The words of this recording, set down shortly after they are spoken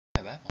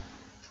Bible?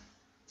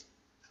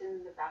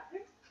 In the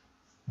bathroom?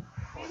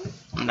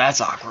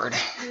 That's awkward.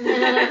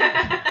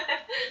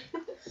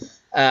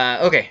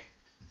 Okay.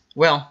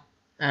 Well,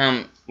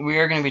 we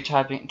are going to be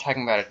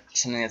talking about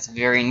something that's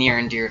very near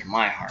and dear to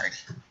my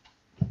heart.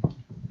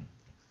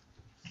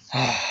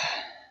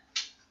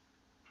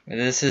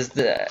 This is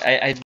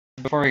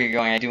before we get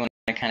going, I do want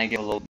to kind of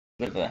give a little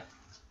bit of a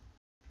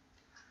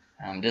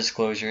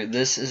disclosure.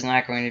 This is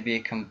not going to be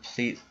a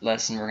complete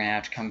lesson. We're going to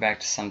have to come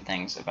back to some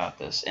things about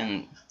this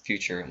in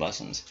future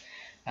lessons.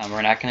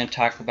 We're not going to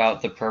talk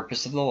about the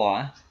purpose of the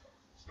law.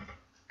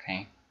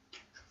 Okay.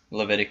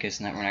 Leviticus,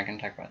 and that we're not going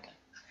to talk about that.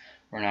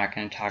 We're not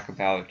going to talk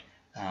about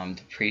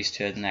the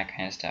priesthood and that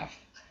kind of stuff.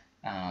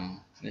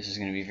 This is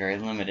going to be very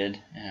limited,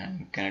 and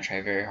I'm going to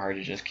try very hard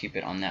to just keep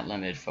it on that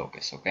limited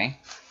focus, okay?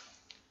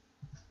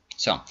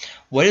 So,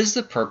 what is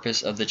the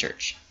purpose of the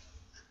church?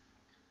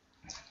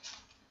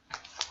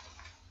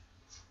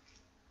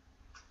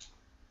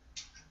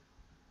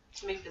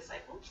 To make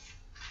disciples?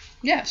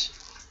 Yes.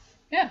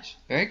 Yes.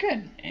 Very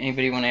good.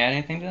 Anybody want to add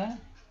anything to that?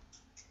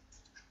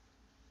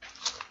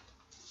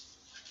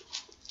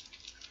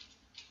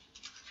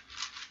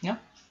 No?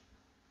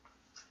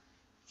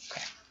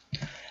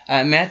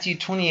 Okay. Matthew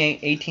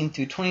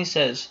 28:18-20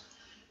 says,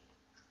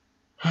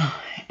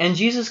 And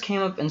Jesus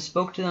came up and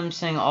spoke to them,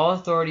 saying, All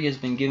authority has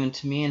been given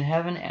to me in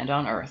heaven and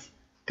on earth.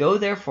 Go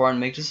therefore and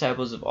make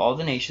disciples of all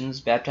the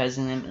nations,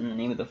 baptizing them in the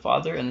name of the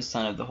Father and the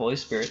Son of the Holy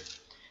Spirit,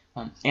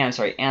 and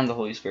the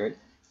Holy Spirit,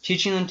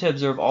 teaching them to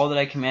observe all that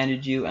I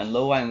commanded you, and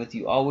lo, I am with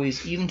you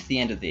always, even to the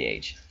end of the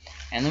age.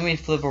 And then we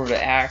flip over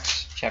to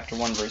Acts chapter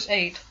 1, verse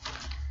 8,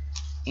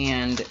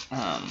 and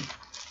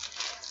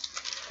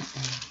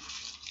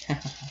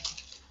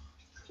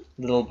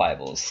little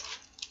Bibles.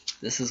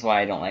 This is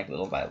why I don't like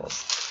little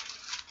Bibles.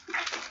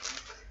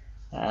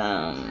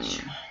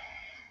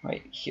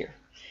 Right here.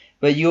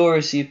 But you will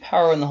receive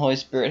power when the Holy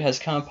Spirit has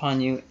come upon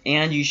you,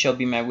 and you shall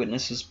be my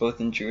witnesses both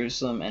in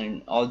Jerusalem and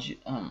in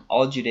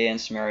all Judea and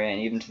Samaria,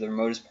 and even to the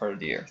remotest part of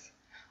the earth.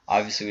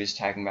 Obviously, what he's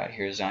talking about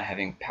here is not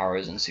having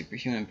powers and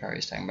superhuman power.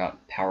 He's talking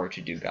about power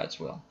to do God's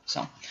will.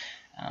 So,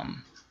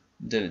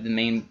 the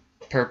main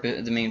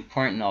purpose, the main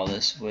point in all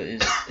this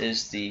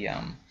is the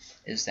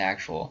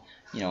actual,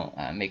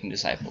 making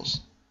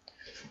disciples.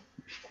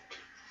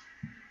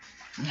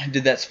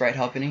 Did that sprite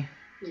help any?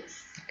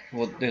 Yes. Okay,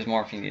 well, there's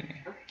more if you need me.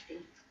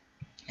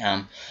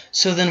 Okay.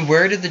 So then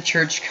where did the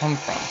church come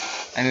from?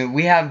 I mean,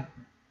 we have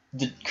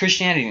the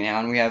Christianity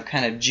now, and we have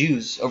kind of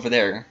Jews over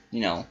there,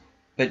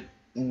 But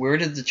where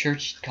did the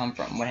church come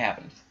from? What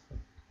happened?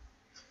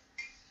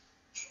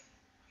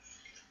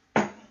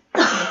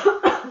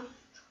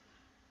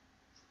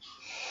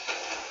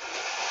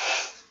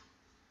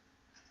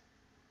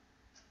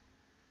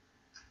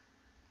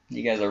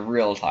 You guys are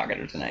real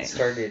talkative tonight. It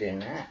started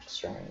in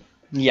Acts, right?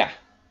 Yeah.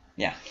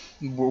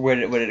 Where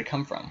did it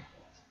come from?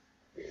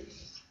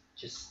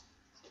 Just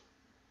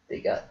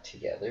they got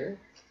together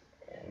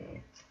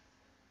and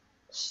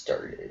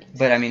started.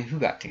 But I mean, who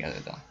got together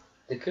though?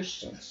 The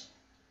Christians.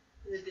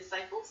 The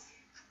disciples?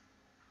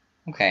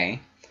 Okay.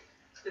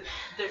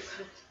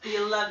 The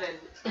 11.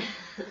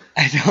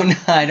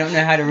 I don't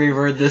know how to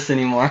reword this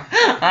anymore.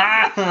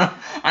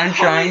 I'm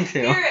trying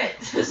to.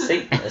 The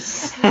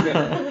Satanists.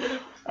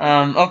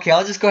 Okay,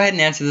 I'll just go ahead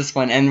and answer this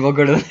one, and we'll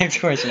go to the next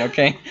question.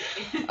 Okay.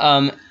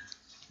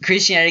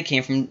 Christianity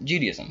came from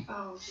Judaism.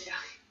 Oh yeah.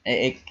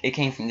 It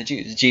came from the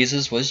Jews.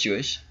 Jesus was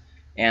Jewish,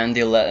 and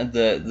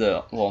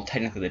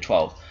technically the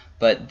 12,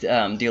 but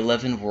the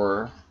 11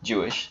 were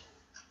Jewish,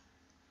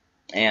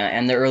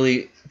 and the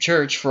early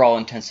church, for all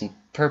intents and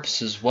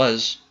purposes,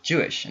 was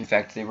Jewish. In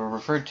fact, they were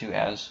referred to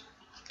as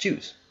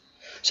Jews.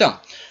 So,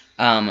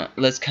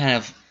 let's kind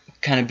of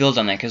build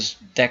on that, because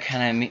that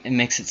kind of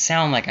makes it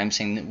sound like I'm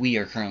saying that we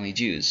are currently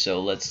Jews.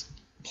 So let's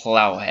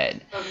plow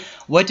ahead. Okay.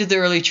 What did the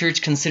early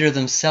church consider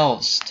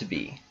themselves to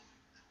be?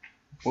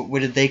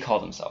 What did they call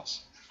themselves?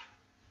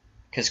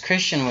 Because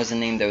Christian was a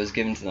name that was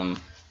given to them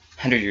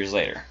 100 years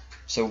later.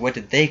 So what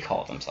did they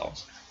call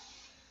themselves?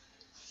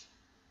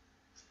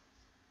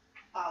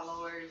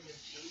 Followers of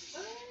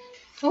Jesus?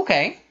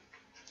 Okay.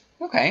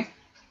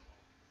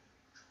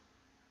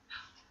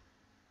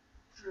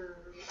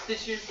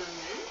 Fishers of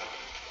men?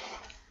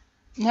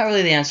 Not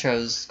really the answer I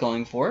was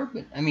going for,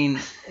 but I mean,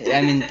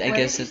 I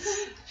guess it's...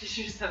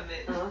 Fishers of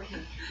men. Oh, okay.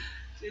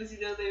 Because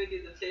they would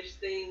do the fish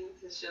thing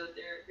to show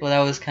their... Well, that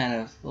was kind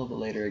of a little bit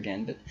later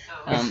again, but...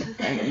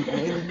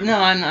 Oh. No,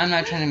 I'm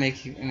not trying to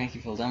make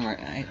you feel dumb.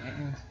 I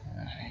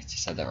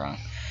just said that wrong.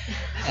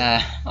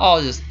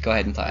 I'll just go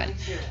ahead and try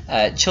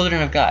it.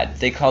 Children of God.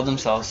 They called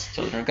themselves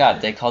children of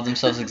God. They called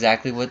themselves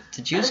exactly what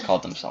the Jews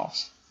called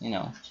themselves,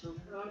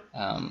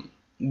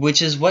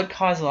 which is what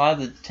caused a lot of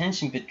the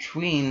tension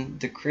between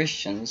the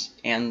Christians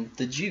and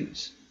the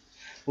Jews,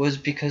 was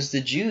because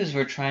the Jews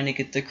were trying to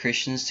get the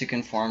Christians to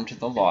conform to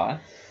the law,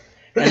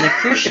 and the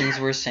Christians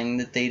were saying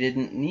that they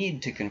didn't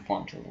need to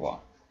conform to the law.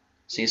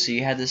 See, so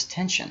you had this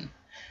tension.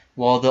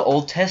 Well, the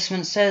Old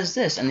Testament says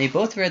this, and they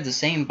both read the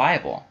same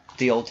Bible,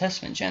 the Old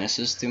Testament,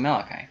 Genesis through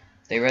Malachi.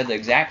 They read the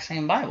exact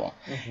same Bible.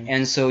 Mhm.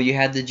 And so you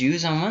had the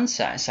Jews on one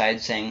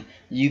side saying,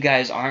 you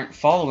guys aren't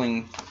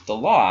following the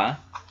law,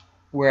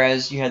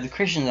 whereas you had the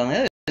Christians on the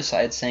other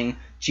side saying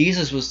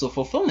Jesus was the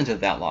fulfillment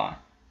of that law.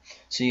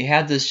 So you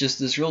had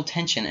this real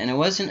tension, and it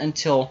wasn't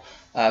until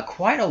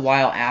quite a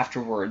while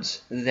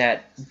afterwards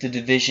that the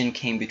division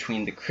came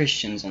between the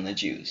Christians and the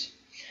Jews.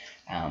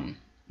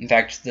 In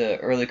fact, the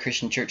early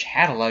Christian church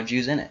had a lot of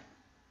Jews in it.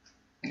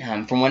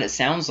 From what it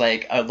sounds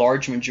like, a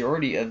large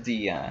majority of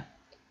the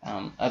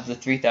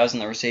 3,000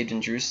 that were saved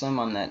in Jerusalem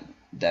on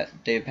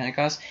that day of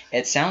Pentecost,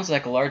 it sounds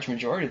like a large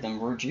majority of them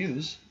were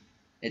Jews.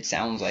 It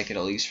sounds like it,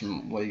 at least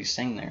from what he's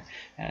saying there.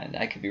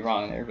 I could be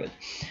wrong there, but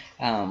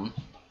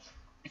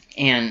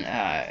in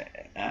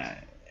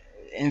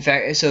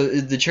fact, so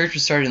the church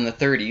was started in the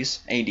 30s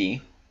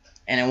AD,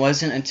 and it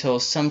wasn't until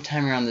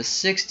sometime around the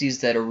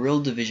 60s that a real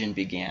division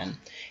began.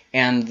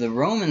 And the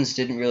Romans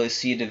didn't really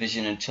see a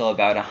division until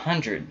about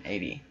 100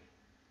 AD.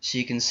 So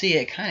you can see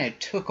it kind of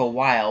took a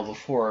while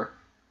before.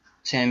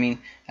 See what I mean?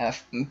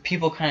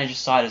 People kind of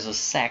just saw it as a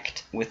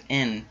sect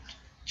within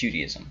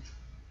Judaism.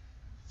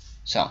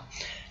 So,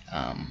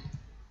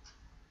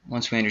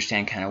 once we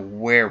understand kind of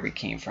where we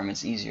came from,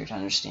 it's easier to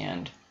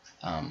understand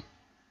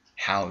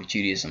how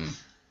Judaism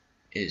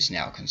is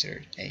now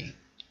considered a.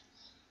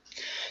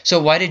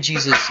 So why did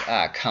Jesus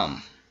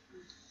come?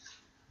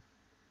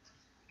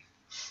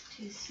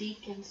 To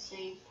seek and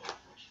save that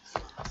which is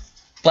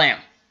lost. Blam!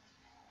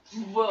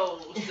 Whoa.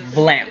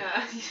 Blam.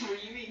 Yeah, were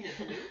you reading it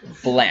through?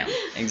 Blam!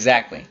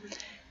 Exactly.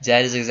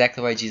 That is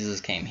exactly why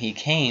Jesus came. He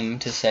came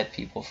to set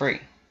people free.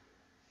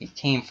 He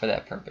came for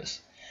that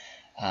purpose.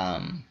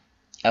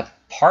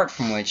 Apart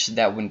from which,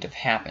 that wouldn't have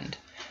happened.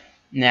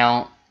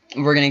 Now,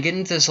 we're going to get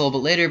into this a little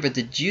bit later, but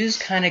the Jews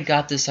kind of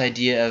got this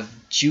idea of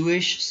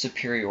Jewish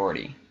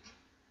superiority.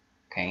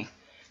 Okay?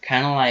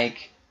 Kind of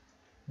like,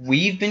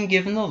 we've been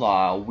given the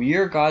law, we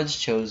are God's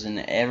chosen,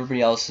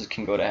 everybody else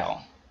can go to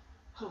hell.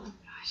 Oh my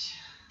gosh.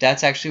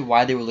 That's actually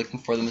why they were looking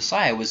for the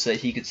Messiah, was that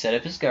he could set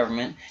up his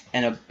government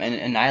and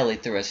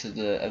annihilate the rest of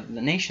the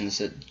nations,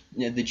 that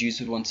the Jews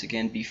would once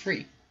again be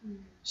free.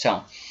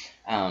 So,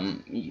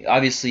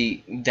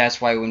 obviously, that's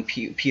why when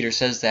Peter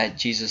says that,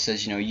 Jesus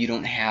says, you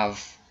don't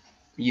have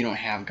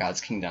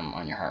God's kingdom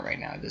on your heart right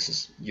now.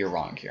 You're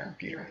wrong here,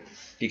 Peter.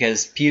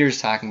 Because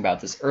Peter's talking about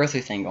this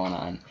earthly thing going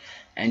on,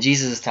 and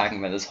Jesus is talking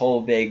about this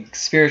whole big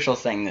spiritual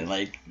thing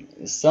that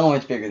is so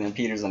much bigger than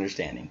Peter's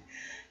understanding.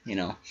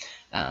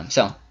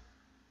 So,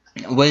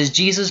 was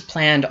Jesus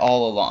planned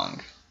all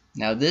along?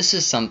 Now, this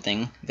is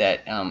something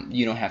that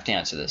you don't have to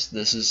answer this.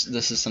 This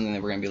is something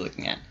that we're going to be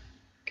looking at.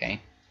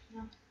 Okay.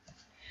 Yeah.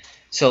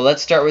 So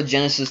let's start with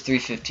Genesis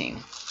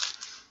 3:15.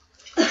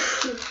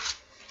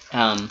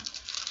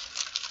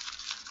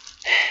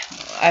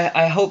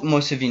 I hope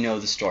most of you know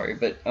the story,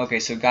 but okay,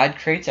 so God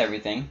creates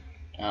everything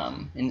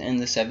in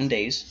the 7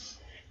 days,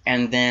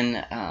 and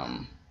then,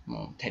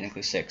 well,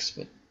 technically 6,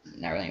 but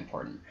not really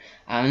important.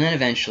 And then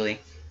eventually,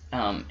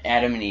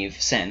 Adam and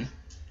Eve sin,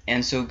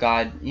 and so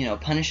God,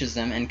 punishes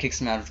them and kicks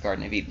them out of the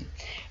Garden of Eden.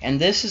 And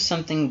this is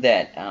something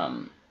that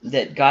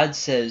that God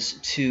says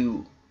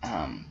to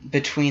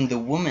between the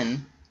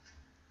woman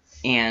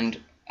and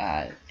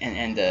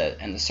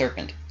the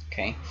serpent.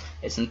 Okay,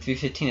 it's in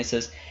 3:15. It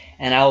says,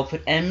 "And I will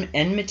put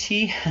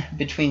enmity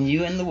between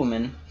you and the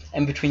woman,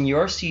 and between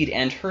your seed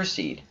and her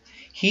seed.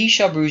 He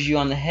shall bruise you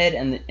on the head,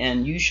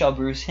 and you shall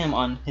bruise him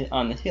on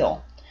the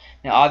heel."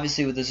 Now,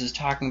 obviously, what this is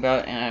talking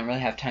about, and I don't really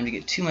have time to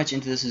get too much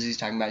into this, is he's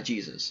talking about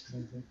Jesus.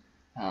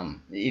 Mm-hmm.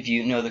 If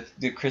you know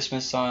the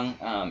Christmas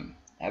song,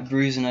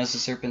 "Bruising us the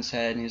serpent's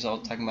head," and he's all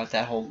talking about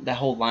that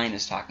whole line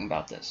is talking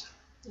about this.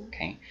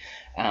 Okay.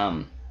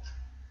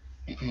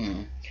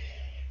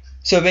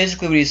 So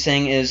basically, what he's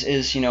saying is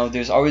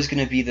there's always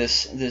going to be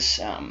this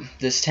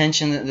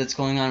tension that's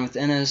going on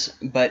within us,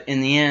 but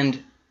in the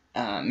end,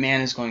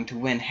 man is going to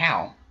win.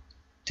 How?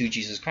 Through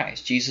Jesus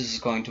Christ. Jesus is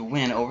going to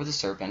win over the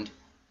serpent,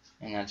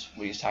 and that's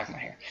what he's talking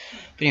about here.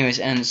 But anyways,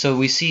 and so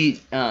we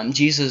see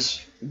Jesus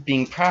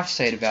being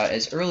prophesied about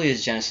as early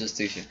as Genesis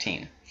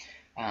 3:15.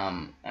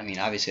 I mean,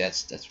 obviously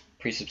that's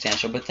pretty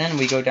substantial. But then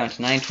we go down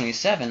to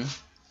 9:27,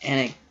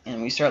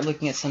 and we start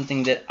looking at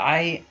something that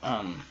I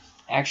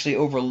actually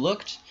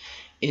overlooked.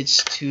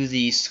 It's to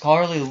the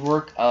scholarly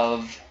work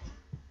of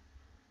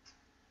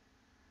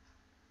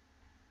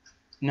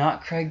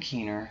not Craig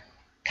Keener,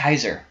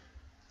 Kaiser,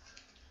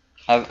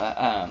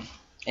 a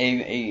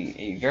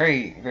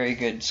very, very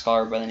good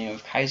scholar by the name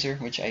of Kaiser,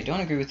 which I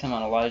don't agree with him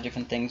on a lot of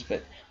different things,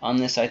 but on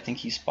this I think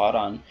he's spot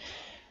on.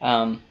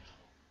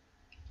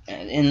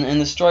 In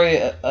the story,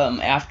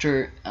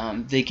 after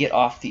they get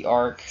off the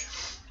ark,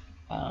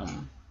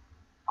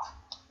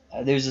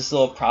 there's this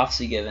little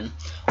prophecy given.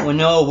 When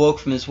Noah awoke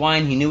from his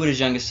wine, he knew what his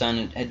youngest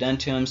son had done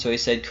to him, so he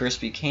said,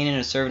 "Cursed be Canaan,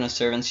 a servant of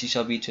servants, he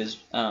shall be to his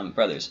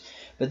brothers."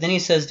 But then he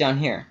says down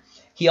here,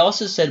 he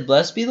also said,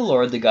 "Blessed be the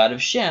Lord, the God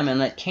of Shem, and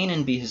let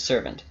Canaan be his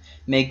servant.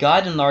 May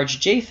God enlarge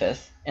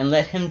Japheth, and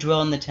let him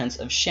dwell in the tents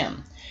of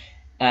Shem,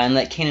 and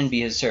let Canaan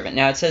be his servant."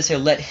 Now it says here,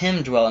 let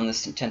him dwell in the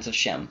tents of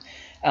Shem.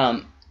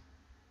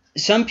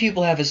 some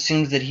people have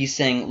assumed that he's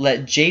saying,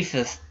 let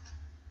Japheth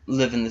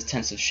live in the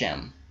tents of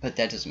Shem, but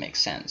that doesn't make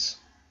sense.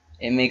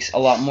 It makes a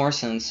lot more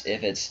sense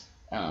if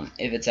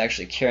it's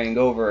actually carrying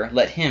over,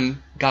 let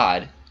him,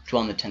 God,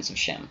 dwell in the tents of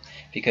Shem.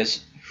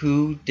 Because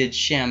who did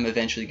Shem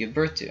eventually give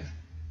birth to?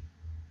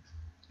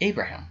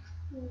 Abraham.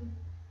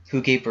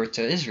 Who gave birth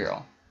to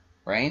Israel,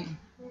 right?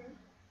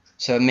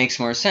 So it makes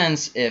more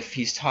sense if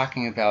he's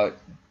talking about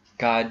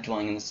God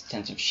dwelling in the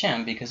tents of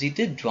Shem, because he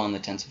did dwell in the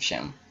tents of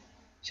Shem.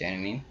 See what I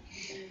mean?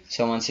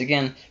 So once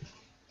again,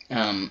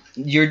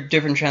 your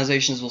different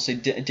translations will say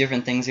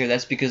different things here.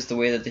 That's because the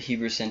way that the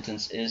Hebrew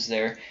sentence is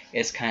there,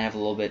 it's kind of a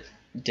little bit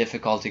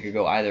difficult. It could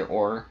go either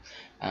or.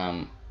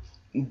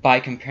 By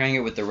comparing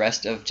it with the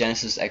rest of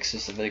Genesis,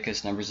 Exodus,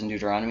 Leviticus, Numbers, and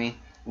Deuteronomy,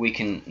 we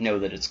can know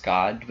that it's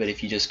God. But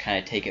if you just kind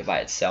of take it by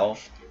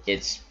itself,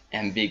 it's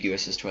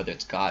ambiguous as to whether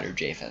it's God or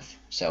Japheth.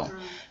 So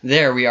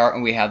there we are.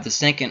 We have the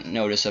second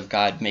notice of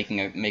God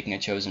making a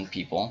chosen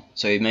people.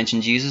 So he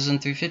mentioned Jesus in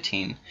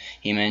 3:15.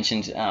 He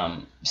mentioned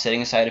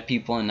setting aside a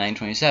people in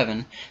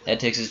 9:27. That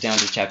takes us down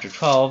to chapter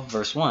 12,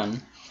 verse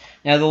 1.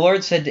 Now the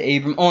Lord said to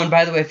Abram. Oh, and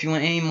by the way, if you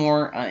want any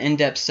more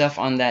in-depth stuff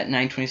on that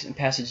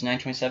passage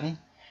 9:27,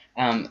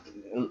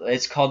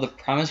 it's called the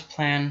Promise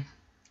Plan,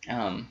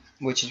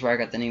 which is where I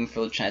got the name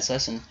for tonight's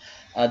lesson.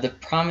 The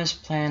Promise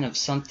Plan of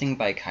something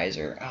by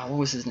Kaiser. What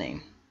was his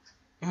name?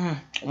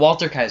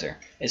 Walter Kaiser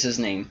is his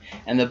name.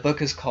 And the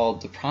book is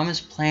called The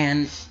Promise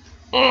Plan.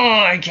 Oh,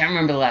 I can't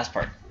remember the last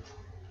part.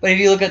 But if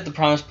you look at The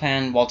Promise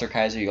Plan, Walter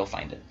Kaiser, you'll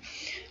find it.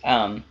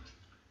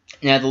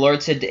 Now the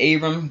Lord said to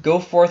Abram, go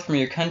forth from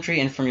your country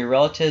and from your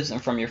relatives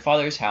and from your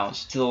father's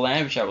house to the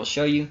land which I will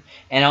show you,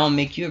 and I will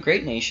make you a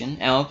great nation,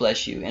 and I will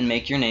bless you, and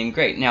make your name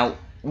great. Now,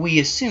 we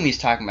assume he's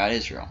talking about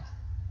Israel.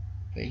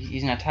 But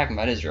he's not talking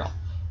about Israel.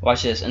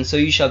 Watch this. And so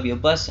you shall be a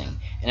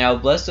blessing, and I will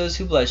bless those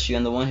who bless you,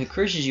 and the one who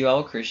curses you I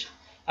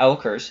will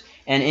curse,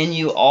 and in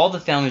you all the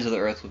families of the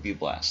earth will be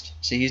blessed.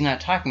 So he's not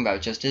talking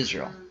about just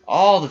Israel.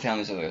 All the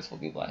families of the earth will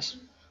be blessed.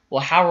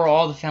 Well, how are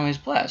all the families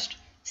blessed?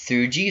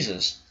 Through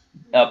Jesus.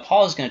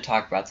 Paul is going to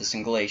talk about this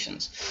in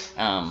Galatians.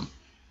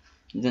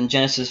 Then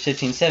Genesis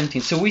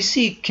 15:17. So we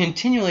see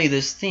continually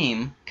this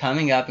theme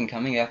coming up and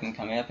coming up and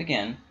coming up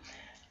again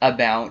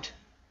about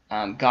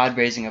God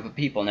raising up a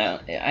people.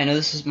 Now, I know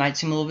this might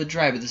seem a little bit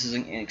dry, but this is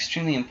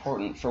extremely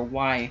important for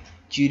why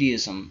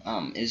Judaism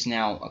is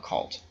now a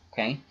cult.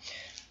 Okay,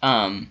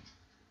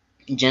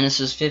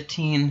 Genesis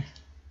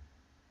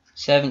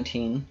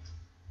 15:17.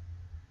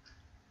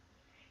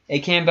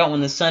 It came about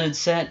when the sun had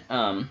set,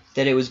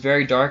 that it was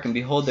very dark, and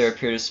behold, there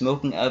appeared a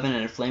smoking oven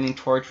and a flaming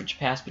torch which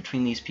passed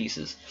between these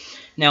pieces.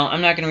 Now,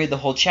 I'm not going to read the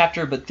whole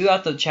chapter, but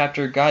throughout the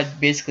chapter, God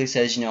basically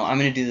says, I'm going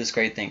to do this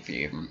great thing for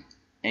you, Abram.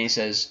 And he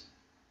says,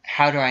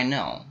 how do I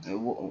know?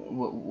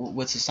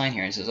 What's the sign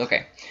here? And he says,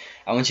 okay,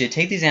 I want you to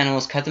take these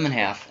animals, cut them in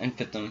half, and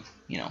put them,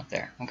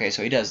 there. Okay,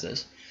 so he does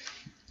this.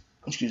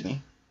 Excuse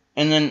me.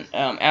 And then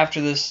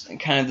after this,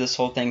 kind of this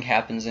whole thing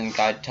happens, and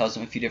God tells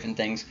him a few different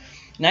things.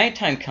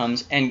 Nighttime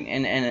comes,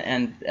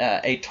 and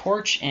a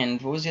torch, and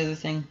what was the other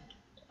thing?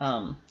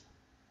 A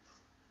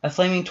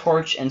flaming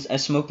torch and a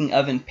smoking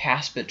oven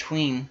pass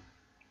between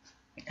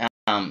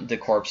the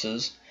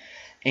corpses.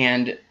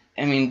 And,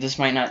 I mean, this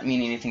might not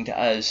mean anything to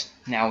us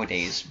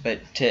nowadays,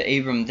 but to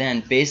Abram then,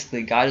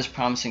 basically God is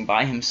promising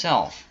by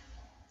himself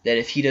that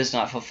if he does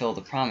not fulfill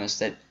the promise,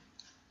 that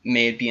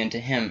may it be unto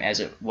him as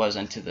it was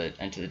unto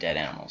the dead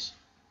animals.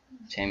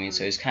 See what I mean?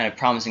 So he's kind of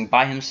promising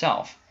by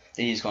himself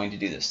that he's going to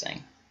do this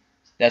thing.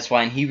 That's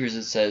why in Hebrews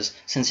it says,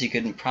 since he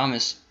couldn't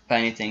promise by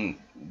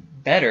anything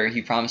better,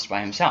 he promised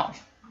by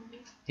himself.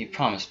 He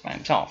promised by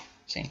himself.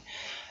 See?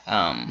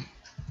 And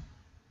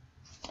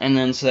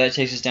then, so that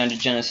takes us down to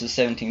Genesis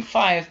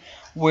 17:5,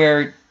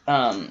 where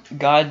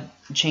God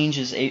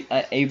changes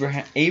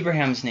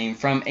Abraham's name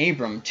from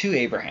Abram to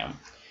Abraham.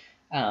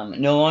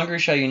 No longer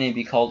shall your name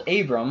be called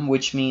Abram,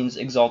 which means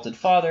exalted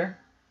father,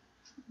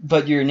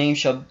 but your name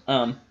shall,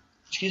 but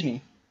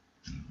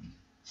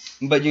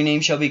your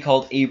name shall be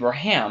called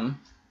Abraham,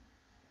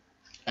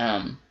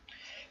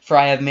 for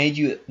I have made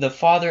you the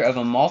father of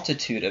a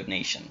multitude of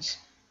nations.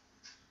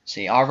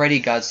 See, already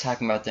God's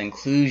talking about the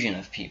inclusion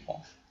of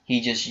people.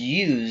 He just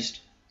used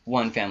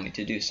one family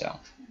to do so.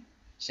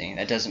 See,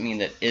 that doesn't mean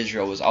that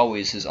Israel was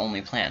always his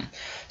only plan.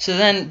 So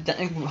then,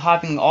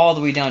 hopping all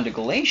the way down to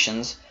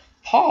Galatians,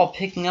 Paul,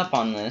 picking up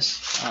on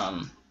this,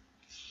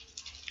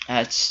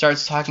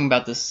 starts talking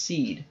about the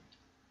seed.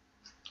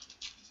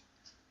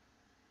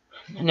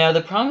 Now,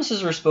 the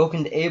promises were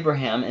spoken to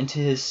Abraham and to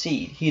his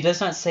seed. He does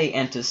not say,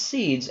 and to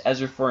seeds,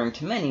 as referring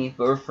to many,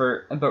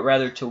 but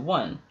rather to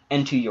one,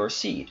 and to your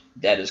seed,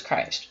 that is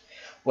Christ.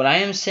 What I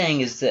am saying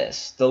is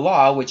this: the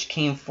law, which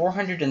came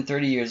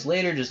 430 years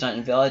later, does not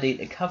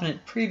invalidate a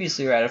covenant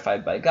previously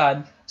ratified by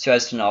God, so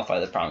as to nullify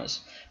the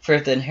promise. For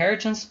if the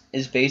inheritance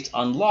is based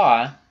on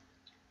law,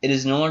 it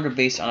is no longer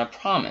based on a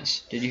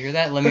promise. Did you hear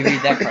that? Let me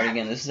read that part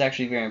again. This is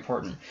actually very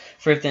important.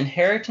 For if the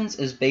inheritance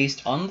is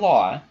based on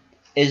law,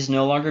 it is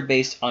no longer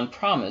based on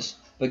promise,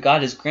 but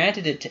God has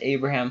granted it to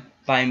Abraham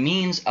by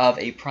means of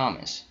a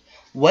promise.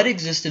 What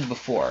existed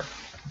before?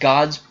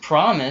 God's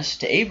promise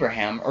to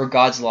Abraham or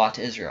God's law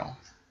to Israel?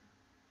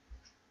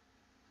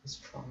 His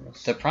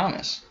promise. The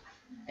promise.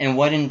 And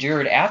what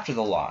endured after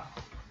the law?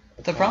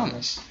 The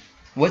promise.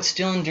 What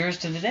still endures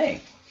to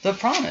today? The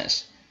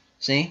promise.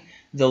 See?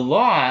 The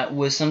law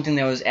was something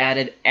that was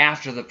added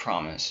after the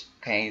promise.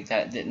 Okay?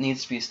 That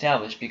needs to be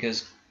established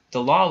because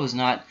the law was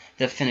not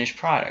the finished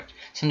product.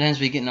 Sometimes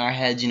we get in our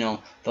heads,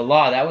 the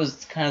law, that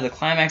was kind of the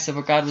climax of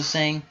what God was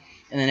saying,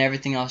 and then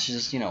everything else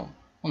is just, well,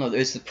 no,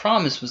 it's the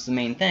promise was the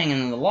main thing,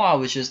 and then the law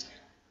was just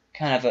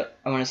kind of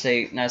I want to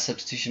say, not a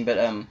substitution, but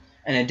an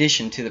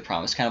addition to the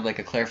promise, kind of like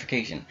a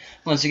clarification.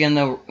 Once again,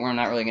 though, we're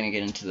not really going to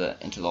get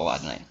into the law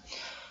tonight.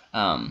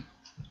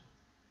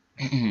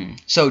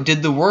 So,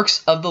 did the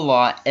works of the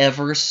law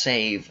ever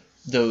save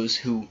those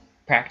who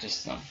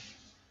practiced them?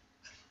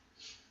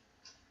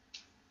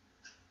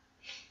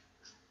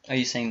 Are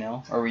you saying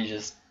no, or were you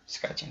just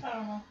scratching? I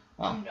don't know.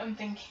 Oh. I'm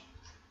thinking.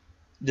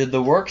 Did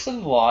the works of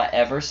the law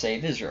ever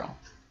save Israel?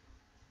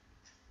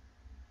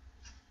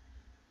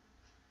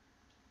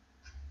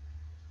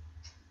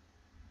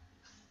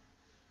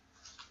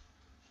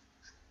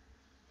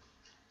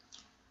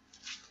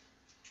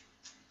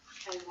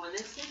 I want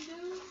to say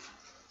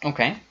no.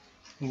 Okay.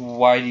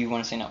 Why do you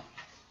want to say no?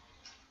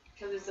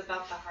 Because it's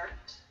about the heart.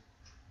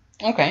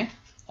 Okay.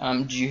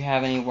 Do you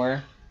have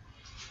anywhere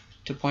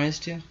to point us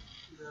to? No.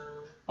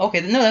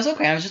 Okay, no, that's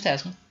okay. I was just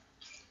asking.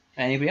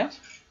 Anybody else?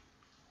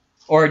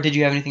 Or did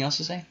you have anything else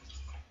to say?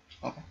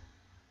 Okay.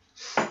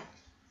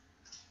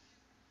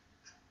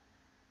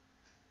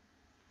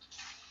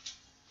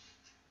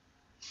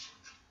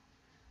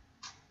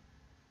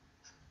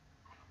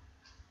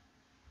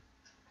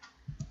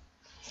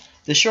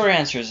 The short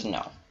answer is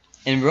no.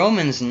 In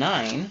Romans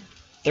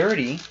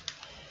 9:30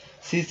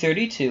 through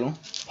 32,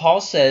 Paul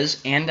says,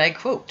 and I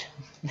quote,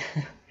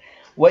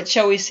 "What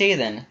shall we say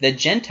then? The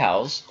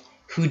Gentiles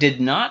who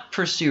did not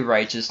pursue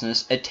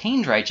righteousness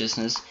attained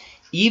righteousness,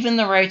 even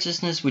the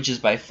righteousness which is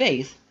by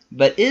faith.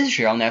 But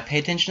Israel," now pay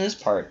attention to this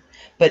part,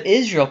 "but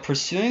Israel,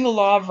 pursuing the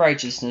law of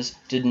righteousness,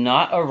 did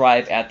not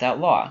arrive at that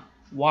law."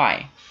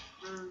 Why?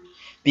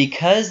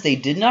 Because they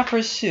did not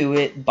pursue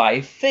it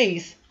by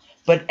faith,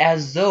 but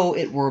as though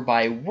it were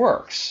by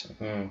works.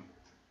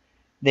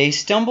 They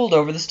stumbled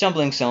over the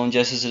stumbling stone,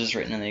 just as it is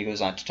written, and then he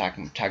goes on to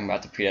talking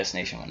about the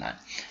predestination and whatnot.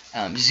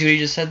 Do you see what he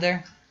just said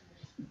there?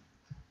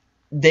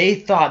 They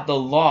thought the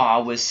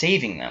law was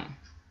saving them.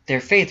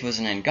 Their faith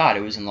wasn't in God,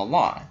 it was in the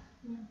law.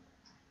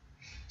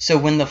 So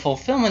when the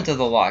fulfillment of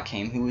the law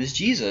came, who was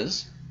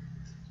Jesus,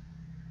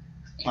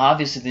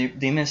 obviously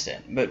they missed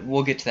it, but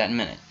we'll get to that in a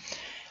minute.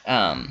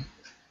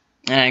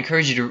 And I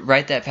encourage you to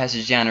write that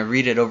passage down and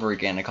read it over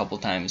again a couple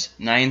times.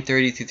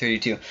 9:30 through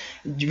 32.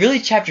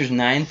 Really, chapters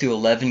 9 through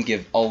 11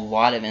 give a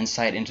lot of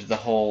insight into the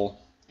whole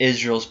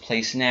Israel's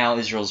place now,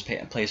 Israel's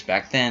place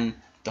back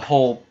then, the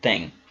whole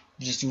thing.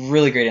 Just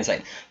really great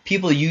insight.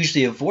 People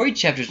usually avoid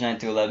chapters 9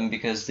 through 11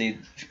 because they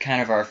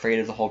kind of are afraid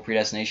of the whole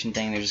predestination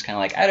thing. They're just kind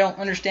of like, I don't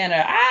understand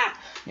it.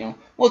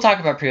 We'll talk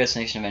about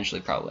predestination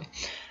eventually, probably.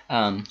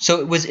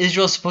 So was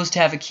Israel supposed to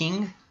have a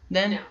king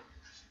then? No.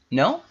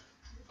 No?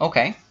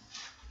 Okay.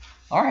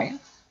 All right.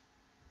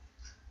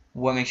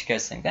 What makes you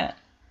guys think that?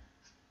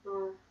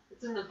 Well,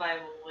 it's in the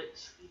Bible,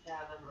 which you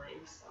have in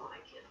mind, so I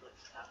can't look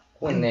it up.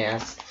 When they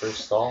asked for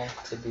Saul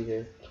to be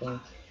their king,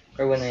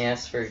 or when they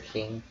asked for a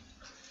king,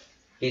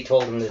 he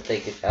told them that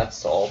they could have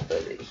Saul,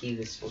 but he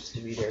was supposed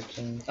to be their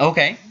king.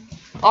 Okay.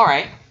 All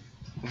right.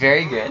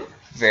 Very good.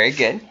 Very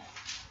good.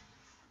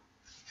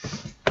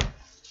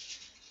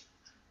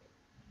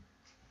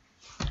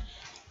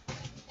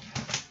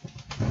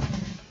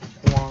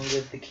 Along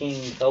with the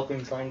king, help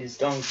him find his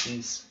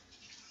donkeys.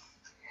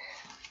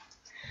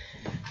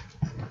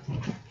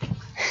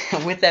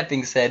 With that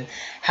being said,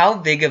 how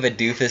big of a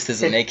doofus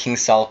does it make King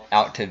Saul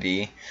out to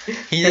be?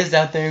 He's just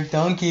out there,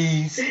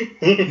 donkeys.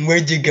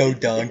 Where'd you go,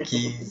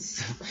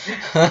 donkeys?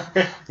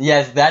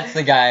 Yes, that's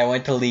the guy I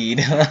want to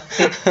lead.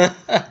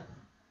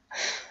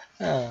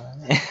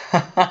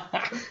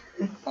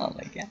 Oh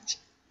my gosh.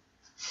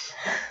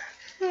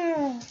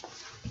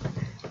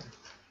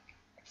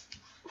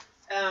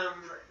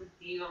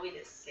 Do you want me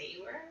to say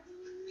where?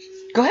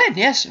 Go ahead,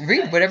 yes,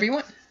 read whatever you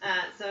want.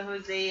 So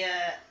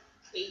Hosea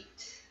 8.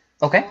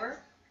 Okay. 4,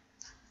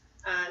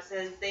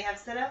 says, "They have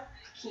set up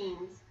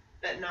kings,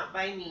 but not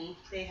by me.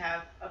 They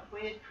have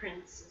appointed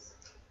prince,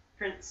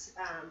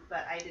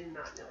 but I did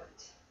not know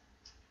it."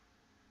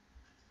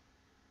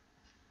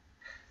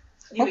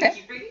 You Okay. want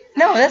to keep reading?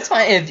 No, that's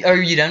fine. Are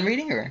you done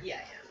reading, or? Yeah, I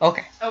am.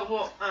 Okay. Oh,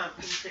 well,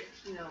 in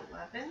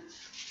 13:11.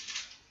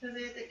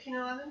 Hosea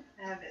 13:11.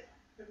 I have it.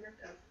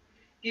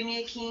 "Give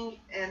me a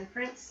king and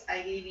prince.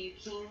 I gave you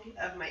king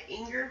of my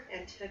anger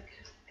and took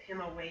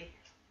him away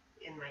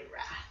in my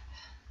wrath."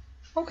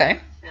 Okay.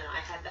 And I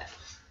had that.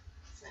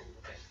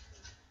 Okay.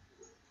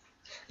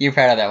 You're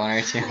proud of that one,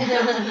 aren't you?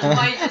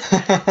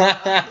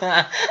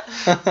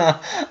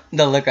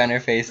 The look on her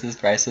face is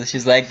priceless.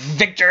 She's like,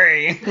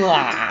 victory!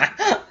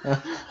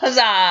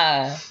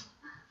 Huzzah!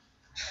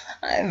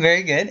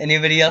 Very good.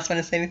 Anybody else want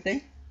to say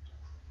anything?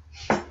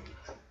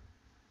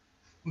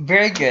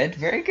 Very good,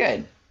 very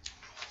good.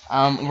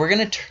 We're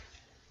going to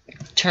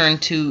turn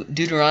to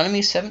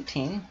Deuteronomy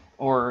 17,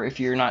 or if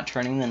you're not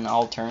turning, then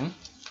I'll turn.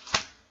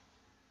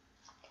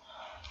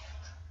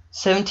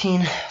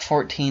 17,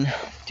 14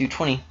 through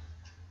 20.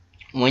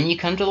 When you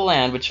come to the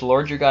land which the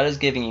Lord your God is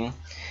giving you,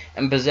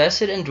 and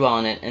possess it and dwell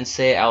in it, and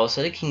say, I will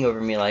set a king over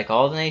me like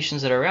all the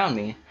nations that are around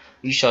me,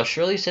 you shall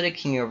surely set a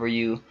king over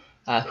you,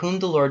 whom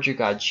the Lord your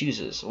God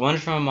chooses. One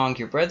from among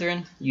your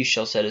brethren you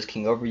shall set as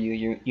king over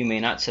you. You may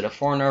not set a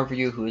foreigner over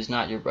you who is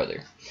not your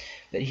brother.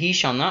 But he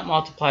shall not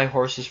multiply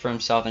horses for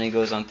himself, and he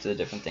goes on to the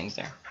different things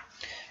there.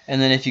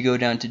 And then if you go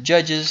down to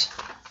Judges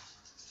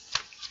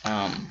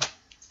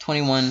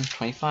 21,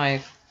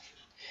 25.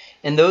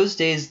 In those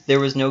days there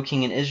was no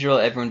king in Israel.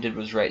 Everyone did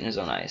what was right in his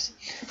own eyes.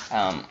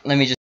 Let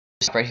me just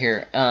stop right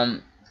here.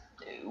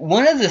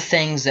 One of the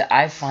things that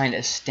I find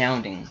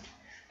astounding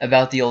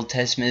about the Old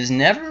Testament is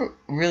never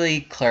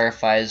really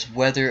clarifies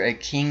whether a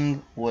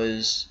king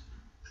was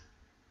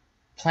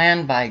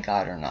planned by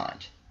God or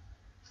not.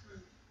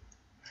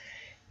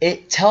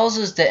 It tells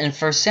us that in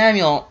 1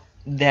 Samuel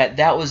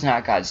that was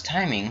not God's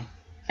timing,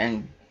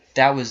 and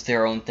that was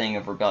their own thing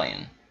of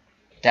rebellion.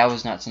 That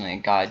was not something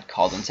that God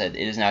called and said,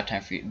 it is now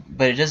time for you.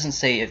 But it doesn't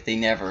say if they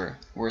never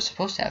were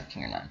supposed to have a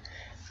king or not.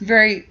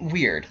 Very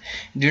weird.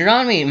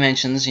 Deuteronomy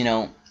mentions,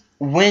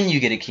 when you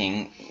get a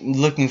king,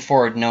 looking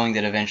forward, knowing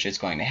that eventually it's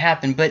going to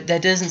happen. But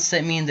that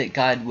doesn't mean that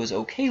God was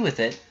okay with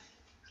it,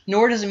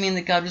 nor does it mean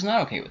that God was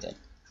not okay with it.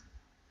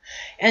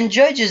 And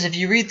Judges, if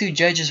you read through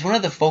Judges, one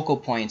of the focal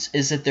points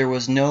is that there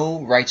was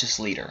no righteous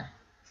leader.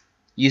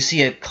 You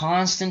see a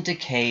constant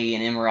decay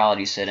and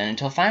immorality set in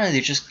until finally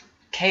there's just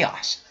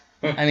chaos.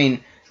 I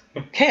mean,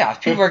 chaos.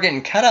 People are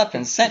getting cut up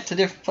and sent to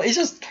different places.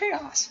 It's just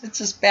chaos. It's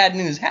just bad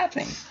news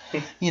happening.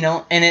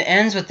 And it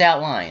ends with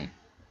that line.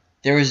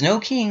 There was no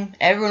king.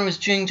 Everyone was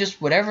doing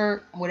just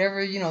whatever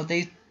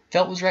they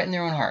felt was right in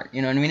their own heart.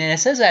 You know what I mean? And it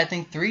says that, I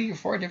think, 3 or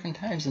 4 different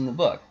times in the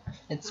book.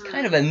 It's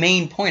kind of a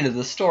main point of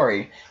the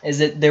story, is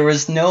that there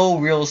was no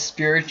real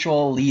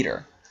spiritual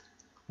leader.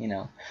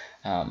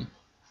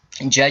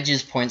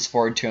 Judges points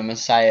forward to a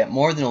Messiah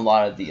more than a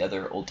lot of the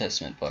other Old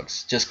Testament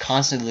books. Just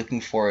constantly looking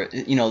for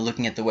it,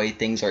 looking at the way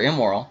things are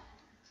immoral.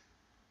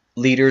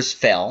 Leaders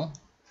fell.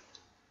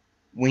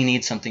 We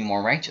need something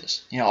more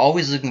righteous.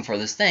 Always looking for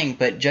this thing,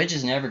 but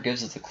Judges never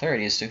gives us the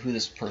clarity as to who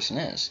this person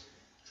is.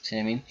 See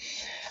what I mean?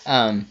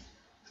 And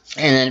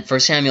then 1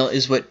 Samuel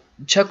is what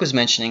Chuck was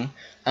mentioning.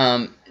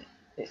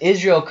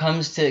 Israel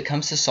comes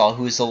to Saul,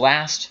 who is the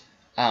last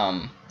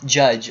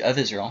judge of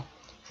Israel,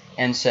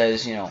 and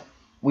says,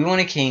 we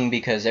want a king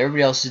because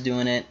everybody else is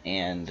doing it,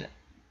 and,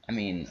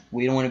 we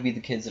don't want to be the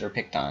kids that are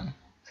picked on,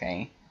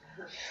 okay?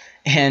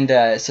 And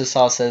so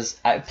Saul says,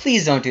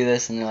 please don't do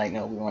this, and they're like,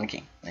 no, we want a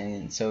king.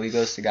 And so he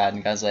goes to God,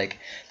 and God's like,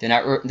 they're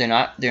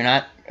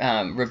not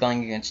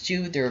rebelling against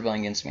you, they're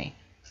rebelling against me.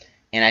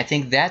 And I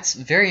think that's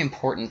very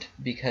important,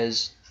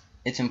 because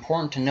it's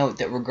important to note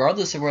that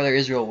regardless of whether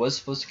Israel was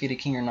supposed to get a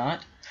king or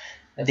not,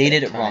 they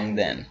did it wrong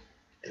then.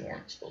 They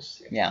weren't supposed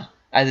to. Yeah.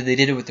 Either they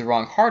did it with the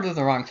wrong heart or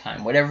the wrong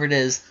time. Whatever it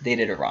is, they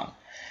did it wrong.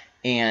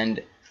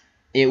 And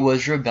it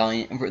was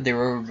rebellion. They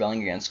were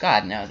rebelling against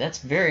God. Now, that's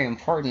very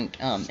important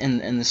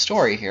in the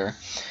story here.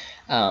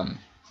 Yeah.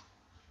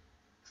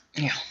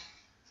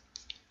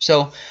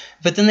 So,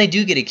 but then they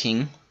do get a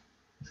king,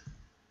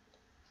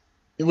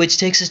 which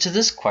takes us to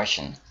this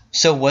question.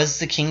 So was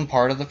the king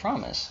part of the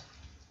promise?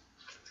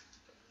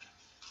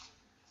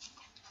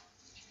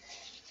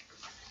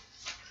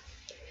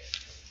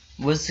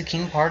 Was the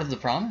king part of the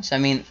promise?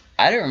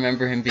 I don't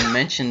remember him being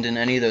mentioned in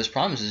any of those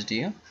promises, do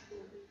you?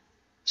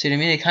 See what I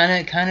mean?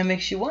 It kind of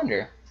makes you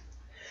wonder.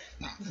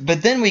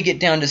 But then we get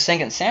down to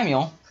 2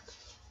 Samuel.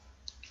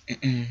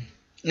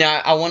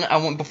 Now, I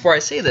want before I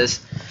say this,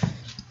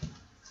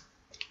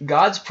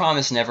 God's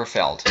promise never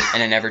failed,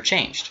 and it never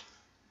changed.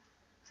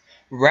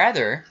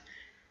 Rather,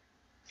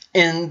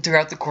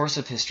 throughout the course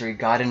of history,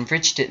 God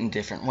enriched it in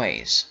different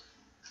ways.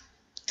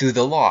 Through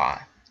the law,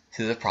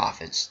 through the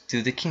prophets,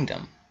 through the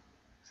kingdom.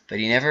 But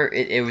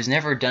it was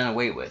never done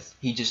away with.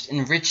 He just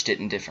enriched it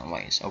in different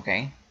ways,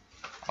 okay?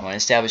 I want to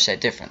establish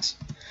that difference.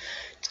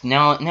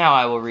 Now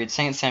I will read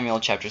 2 Samuel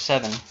chapter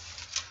 7,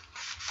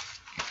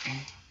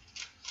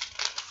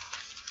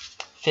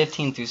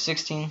 15 through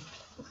 16.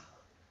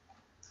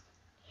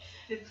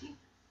 15?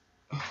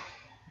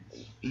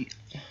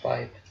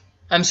 5.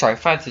 I'm sorry,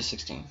 5 through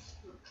 16.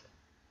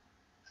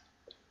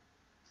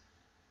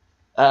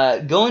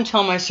 Go and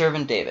tell my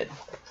servant David,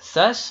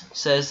 thus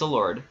says the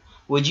Lord,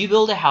 would you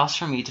build a house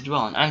for me to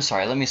dwell in? I'm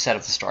sorry, let me set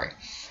up the story.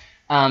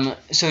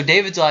 So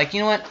David's like, you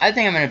know what? I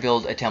think I'm going to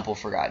build a temple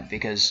for God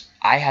because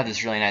I have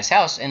this really nice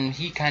house, and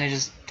he kind of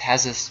just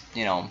has this,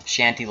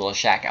 shanty little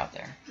shack out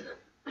there.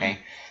 Okay?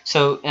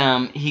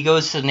 So he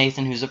goes to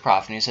Nathan, who's a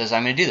prophet, and he says,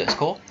 I'm going to do this.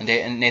 Cool?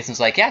 And Nathan's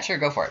like, yeah, sure,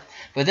 go for it.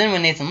 But then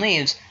when Nathan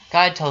leaves,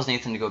 God tells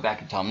Nathan to go back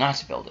and tell him not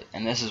to build it.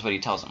 And this is what he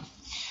tells him.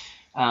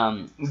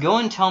 Go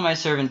and tell my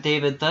servant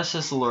David, thus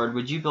says the Lord,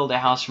 would you build a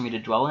house for me to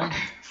dwell in?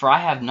 For I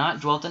have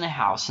not dwelt in a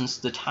house since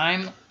the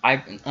time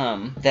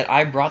that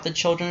I brought the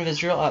children of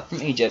Israel up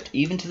from Egypt,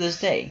 even to this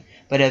day,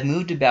 but have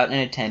moved about in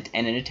a tent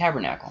and in a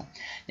tabernacle.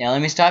 Now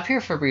let me stop here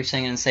for a brief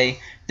second and say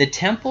the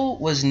temple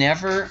was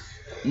never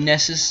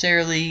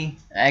necessarily,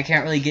 I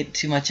can't really get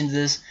too much into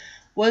this,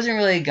 wasn't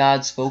really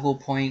God's focal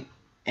point,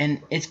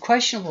 and it's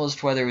questionable as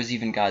to whether it was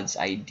even God's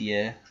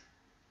idea.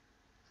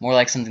 More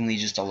like something they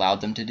just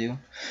allowed them to do.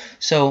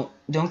 So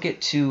don't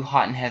get too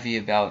hot and heavy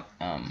about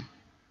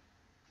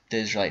the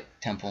Israelite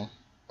temple.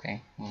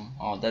 Okay,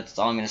 well, that's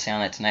all I'm going to say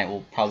on that tonight.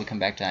 We'll probably come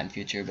back to that in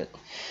future. But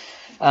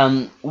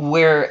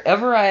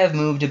wherever I have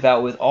moved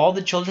about with all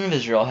the children of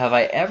Israel, have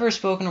I ever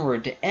spoken a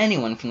word to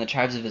anyone from the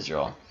tribes of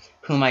Israel,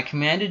 whom I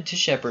commanded to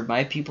shepherd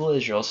my people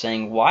Israel,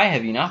 saying, why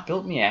have you not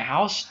built me a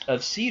house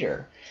of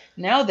cedar?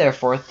 Now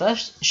therefore,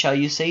 thus shall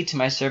you say to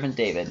my servant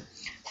David,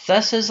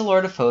 thus says the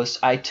Lord of hosts,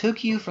 I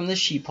took you from the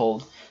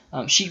sheepfold,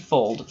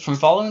 from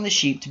following the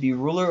sheep to be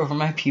ruler over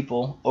my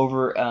people,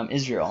 over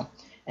Israel.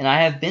 And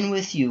I have been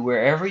with you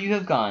wherever you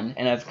have gone,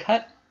 and have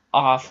cut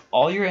off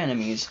all your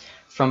enemies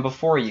from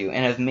before you,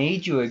 and have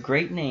made you a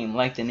great name,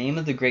 like the name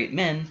of the great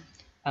men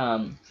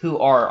who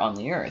are on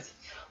the earth.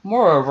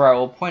 Moreover, I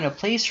will appoint a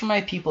place for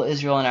my people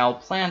Israel, and I will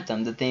plant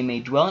them, that they may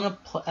dwell in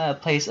a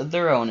place of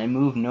their own, and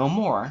move no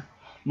more.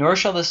 Nor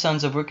shall the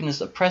sons of wickedness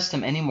oppress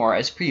them any more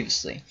as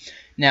previously.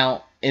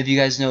 Now, if you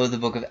guys know the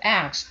book of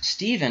Acts,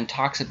 Stephen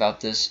talks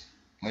about this,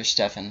 or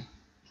Stephen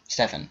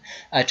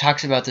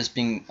talks about this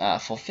being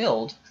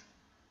fulfilled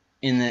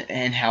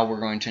in how we're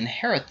going to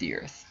inherit the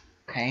earth.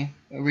 Okay,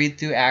 read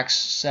through Acts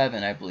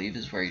 7, I believe,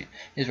 is where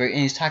and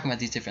he's talking about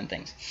these different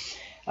things.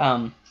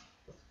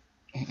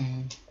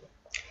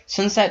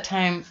 Since that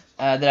time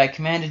that I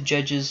commanded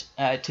judges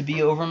to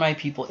be over my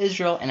people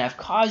Israel, and have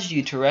caused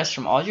you to rest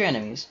from all your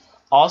enemies,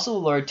 also the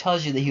Lord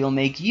tells you that he will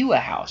make you a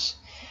house.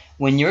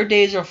 When your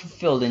days are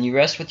fulfilled and you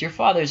rest with your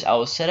fathers, I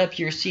will set up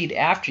your seed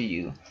after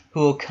you, who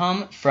will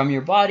come from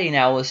your body, and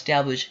I will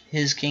establish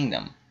his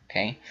kingdom.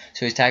 Okay,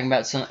 so he's talking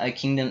about a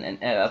kingdom,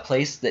 a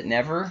place that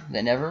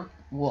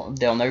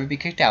they'll never be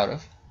kicked out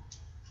of.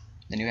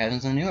 The new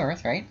heavens and the new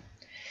earth, right?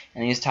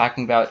 And he's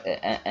talking about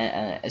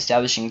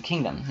establishing a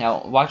kingdom.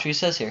 Now, watch what he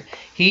says here.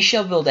 He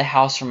shall build a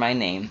house for my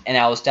name, and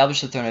I will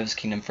establish the throne of his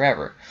kingdom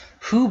forever.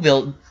 Who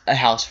built a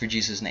house for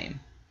Jesus' name?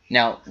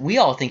 Now, we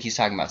all think he's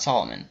talking about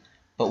Solomon.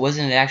 But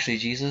wasn't it actually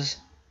Jesus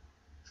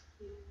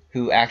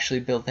who actually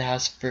built the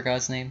house for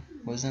God's name?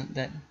 Wasn't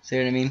that? See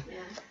what I mean? Yeah.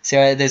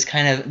 So there's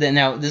kind of...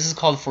 Now, this is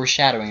called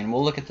foreshadowing, and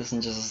we'll look at this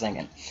in just a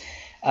second.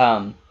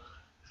 And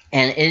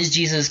is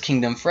Jesus'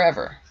 kingdom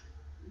forever?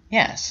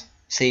 Yes.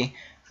 See,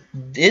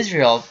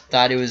 Israel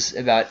thought it was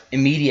about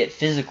immediate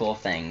physical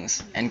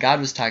things, and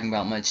God was talking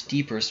about much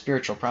deeper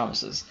spiritual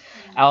promises.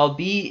 I'll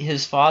be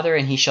his father,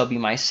 and he shall be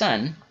my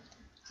son.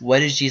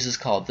 What is Jesus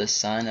called? The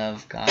Son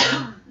of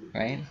God,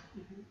 right?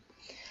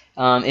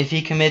 If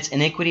he commits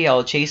iniquity, I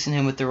will chasten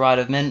him with the rod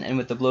of men and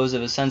with the blows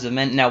of his sons of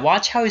men. Now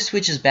watch how he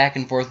switches back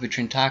and forth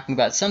between talking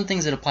about some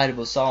things that apply to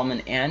both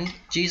Solomon and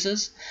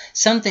Jesus,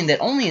 some things that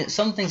only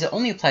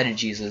apply to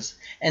Jesus,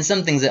 and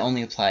some things that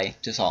only apply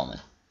to Solomon.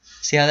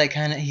 See how that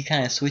he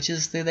kind of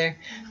switches through there?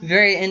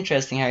 Very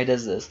interesting how he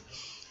does this.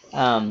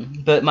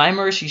 But my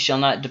mercy shall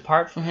not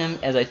depart from him,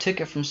 as I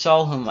took it from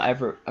Saul, whom I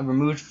have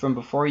removed from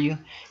before you.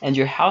 And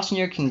your house and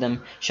your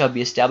kingdom shall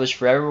be established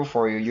forever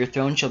before you. Your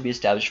throne shall be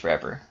established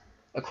forever.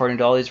 According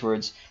to all these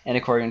words, and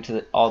according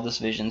to all this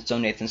vision, so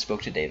Nathan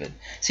spoke to David.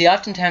 See,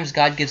 oftentimes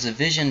God gives a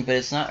vision, but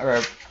it's not, or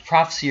a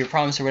prophecy or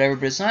promise or whatever,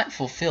 but it's not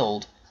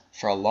fulfilled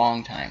for a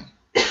long time.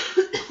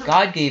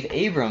 God gave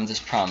Abram this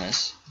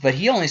promise, but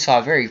he only saw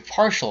a very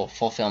partial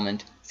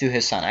fulfillment through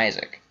his son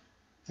Isaac.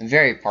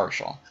 Very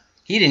partial.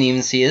 He didn't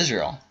even see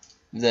Israel,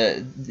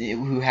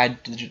 who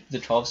had the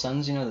 12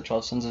 sons, the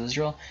 12 sons of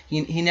Israel.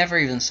 He never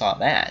even saw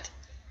that.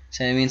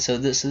 So I mean, so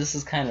this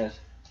is kind of...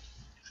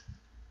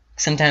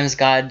 Sometimes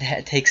God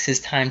takes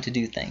his time to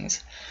do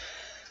things.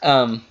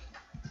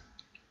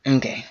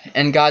 Okay,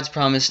 and God's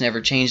promise never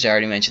changed. I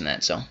already mentioned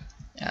that. So,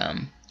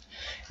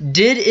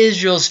 did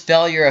Israel's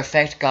failure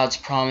affect God's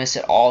promise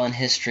at all in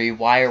history?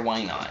 Why or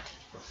why not?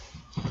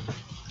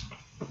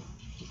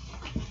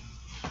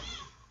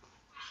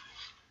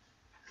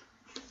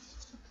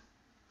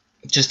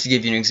 Just to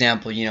give you an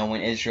example,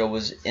 when Israel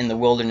was in the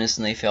wilderness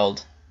and they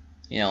failed,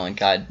 and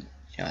God,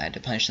 had to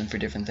punish them for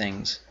different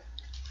things.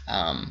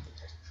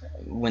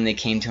 When they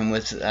came to him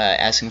with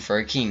asking for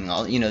a king,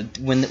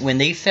 when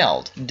they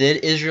failed,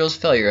 did Israel's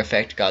failure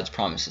affect God's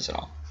promises at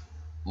all?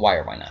 Why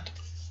or why not?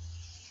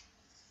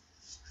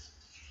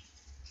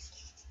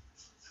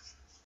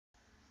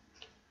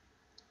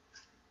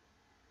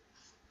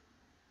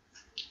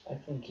 I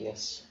think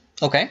yes.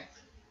 Okay.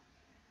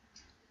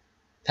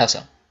 How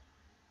so?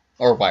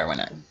 Or why or why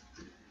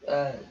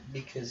not?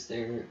 Because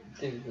there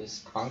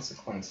was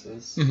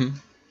consequences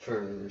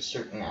for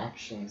certain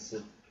actions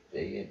that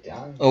they had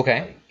done. Okay.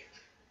 Like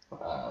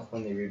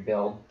when they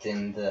rebelled,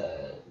 then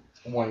the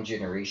one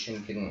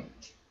generation couldn't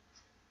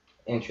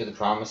enter the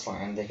promised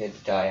land. They had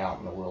to die out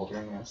in the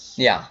wilderness.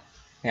 Yeah.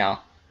 Yeah.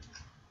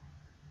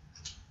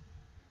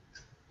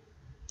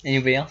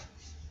 Anybody else?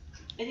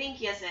 I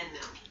think yes and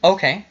no.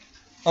 Okay.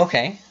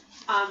 Okay.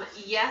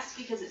 Yes,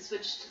 because it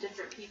switched to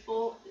different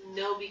people.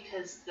 No,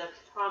 because the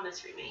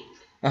promise remained.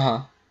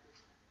 Uh-huh.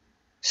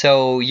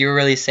 So you're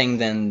really saying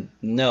then,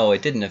 no,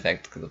 it didn't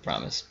affect the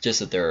promise, just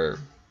that there are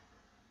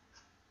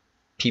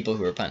people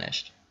who were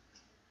punished.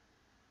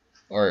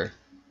 Or,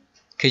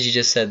 because you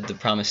just said the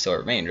promise still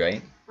remained,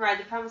 right? Right,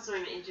 the promise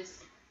remained. It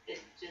just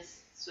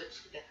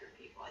switched to different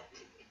people, I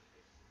think.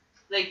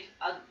 Like,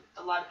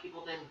 a lot of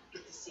people didn't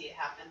get to see it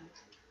happen.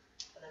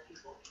 Other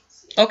people get to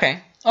see it. Okay.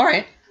 All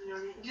right. You know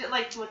what I mean? Just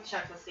like what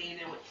Chuck was saying,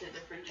 it went to a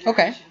different Okay.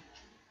 generation.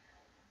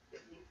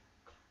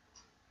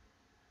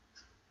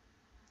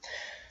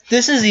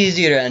 This is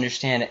easier to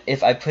understand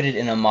if I put it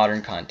in a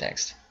modern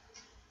context.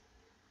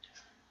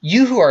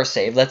 You who are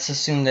saved, let's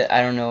assume that,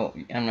 I don't know,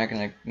 I'm not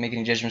going to make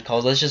any judgment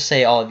calls. Let's just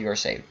say all of you are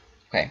saved.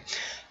 Okay.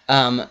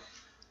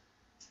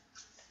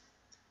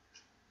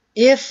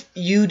 If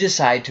you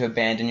decide to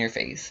abandon your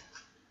faith,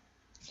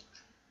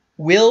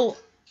 will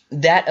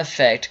that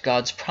affect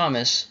God's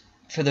promise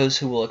for those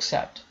who will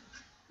accept?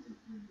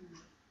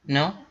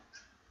 No?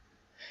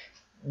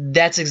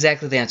 That's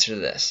exactly the answer to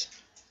this.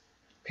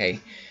 Okay.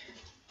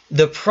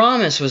 The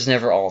promise was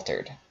never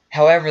altered.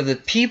 However, the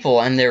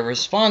people and their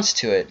response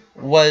to it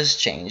was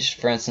changed.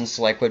 For instance,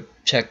 like what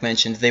Chuck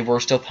mentioned, they were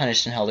still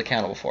punished and held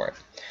accountable for it.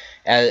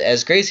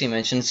 As Gracie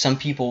mentioned, some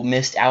people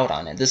missed out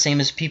on it, the same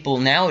as people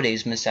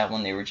nowadays miss out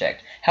when they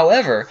reject.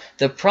 However,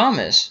 the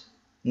promise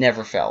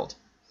never failed.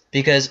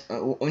 Because,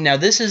 now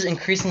this is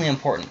increasingly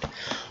important.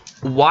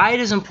 Why it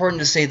is important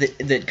to say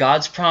that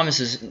God's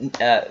promises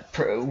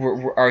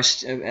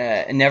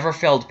never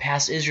failed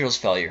past Israel's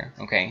failure,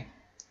 okay,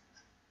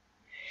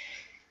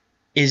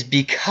 is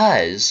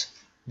because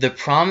the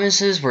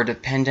promises were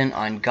dependent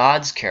on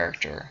God's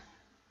character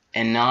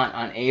and not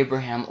on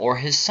Abraham or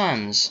his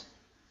sons'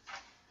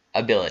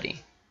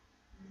 ability.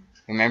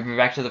 Remember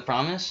back to the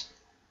promise?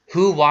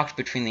 Who walked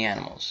between the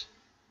animals?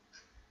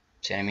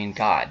 See what I mean?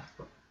 God.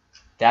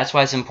 That's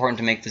why it's important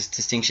to make this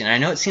distinction. I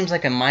know it seems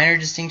like a minor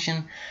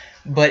distinction,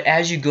 but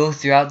as you go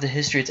throughout the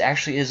history, it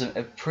actually is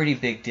a pretty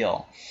big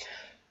deal.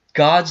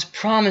 God's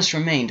promise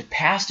remained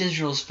past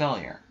Israel's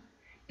failure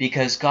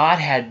because God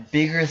had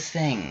bigger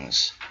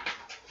things,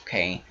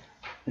 okay,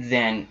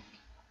 than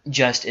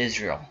just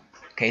Israel.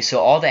 Okay,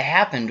 so all that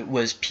happened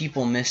was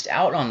people missed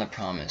out on the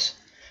promise,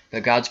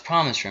 but God's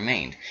promise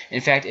remained. In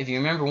fact, if you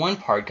remember one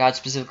part, God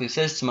specifically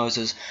says to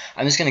Moses,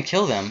 I'm just going to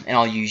kill them and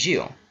I'll use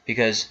you,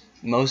 because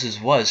Moses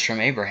was from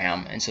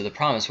Abraham, and so the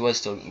promise was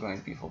still going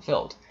to be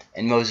fulfilled.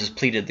 And Moses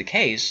pleaded the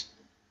case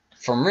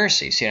for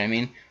mercy. See what I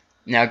mean?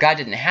 Now, God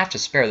didn't have to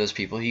spare those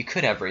people. He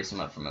could have raised them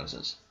up for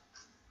Moses.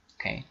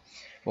 Okay?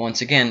 But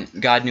once again,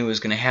 God knew it was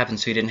going to happen,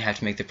 so he didn't have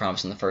to make the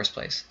promise in the first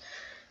place.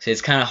 So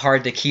it's kind of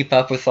hard to keep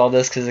up with all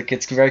this because it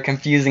gets very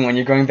confusing when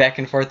you're going back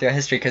and forth throughout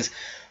history, because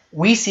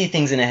we see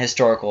things in a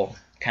historical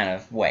kind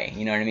of way.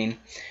 You know what I mean?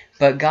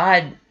 But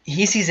God,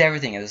 he sees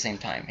everything at the same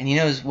time. And he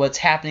knows what's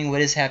happening,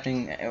 what is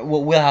happening,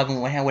 what will happen,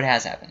 what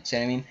has happened. See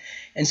what I mean?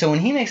 And so when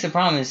he makes a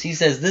promise, he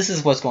says, this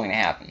is what's going to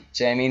happen.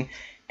 See what I mean?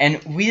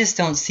 And we just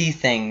don't see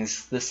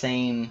things the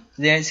same.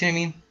 See what I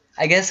mean?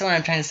 I guess what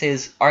I'm trying to say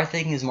is our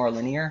thinking is more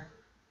linear.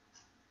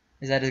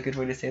 Is that a good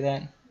way to say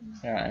that?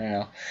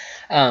 I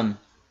don't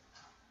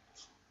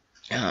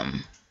know.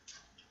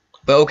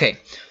 But okay.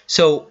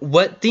 So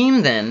what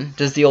theme then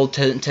does the Old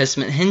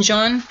Testament hinge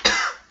on?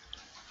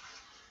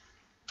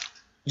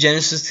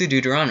 Genesis to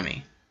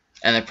Deuteronomy,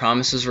 and the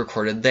promises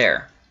recorded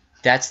there.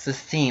 That's the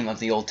theme of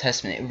the Old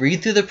Testament.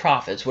 Read through the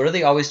prophets. What are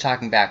they always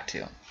talking back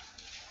to?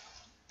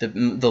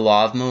 The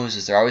law of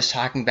Moses. They're always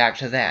talking back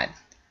to that.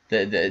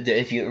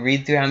 If you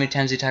read through how many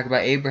times they talk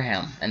about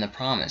Abraham and the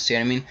promise, see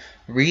what I mean?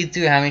 Read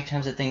through how many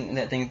times that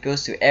thing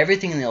goes through.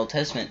 Everything in the Old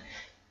Testament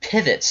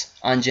pivots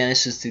on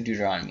Genesis to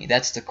Deuteronomy.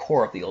 That's the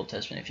core of the Old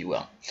Testament, if you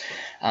will.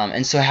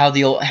 And so how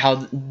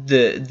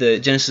the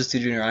Genesis to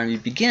Deuteronomy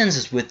begins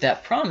is with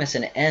that promise,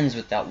 and it ends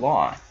with that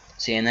law.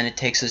 See, and then it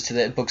takes us to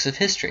the books of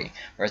history,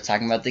 where it's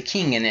talking about the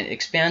king, and it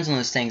expands on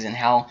those things and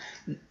how.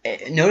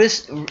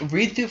 Notice,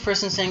 read through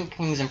 1st and 2nd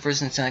Kings and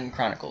 1st and 2nd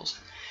Chronicles,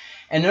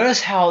 and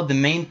notice how the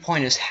main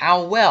point is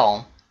how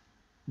well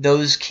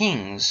those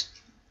kings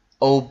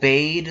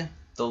obeyed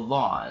the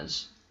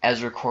laws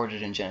as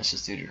recorded in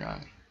Genesis to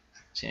Deuteronomy.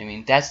 See what I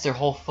mean? That's their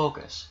whole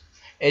focus.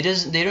 They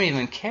don't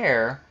even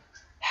care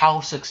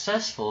how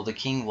successful the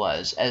king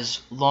was,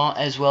 as long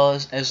as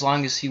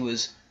he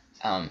was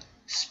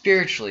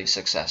spiritually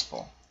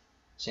successful.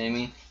 See what I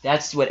mean?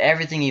 That's what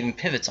everything even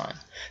pivots on.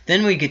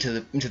 Then we get to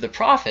the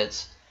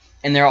prophets,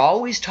 and they're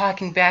always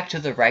talking back to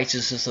the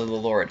righteousness of the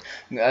Lord.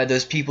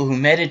 Those people who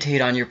meditate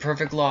on your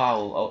perfect law,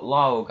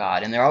 O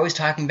God, and they're always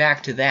talking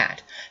back to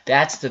that.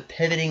 That's the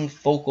pivoting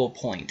focal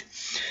point.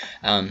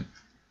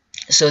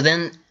 So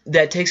then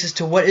that takes us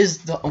to what is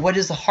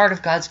the heart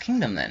of God's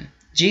kingdom then?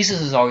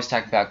 Jesus is always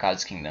talking about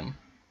God's kingdom,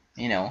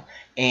 you know,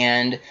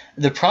 and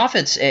the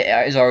prophets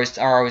are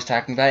always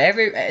talking about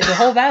the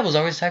whole Bible is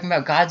always talking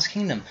about God's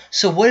kingdom.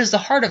 So what is the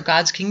heart of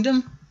God's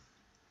kingdom?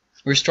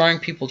 restoring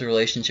people to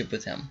relationship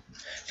with him.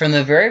 From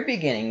the very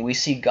beginning, we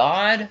see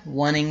God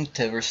wanting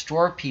to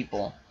restore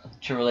people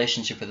to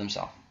relationship with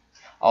himself.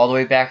 All the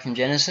way back from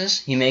Genesis,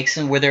 he makes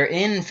them where they're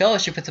in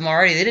fellowship with him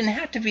already. They didn't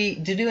have to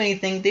do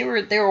anything. They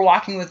were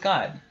walking with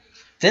God.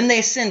 Then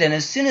they sinned, and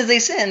as soon as they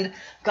sinned,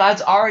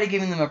 God's already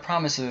giving them a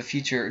promise of a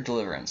future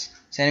deliverance.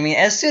 See what I mean?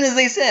 As soon as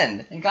they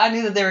sinned, and God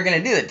knew that they were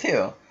going to do it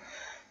too.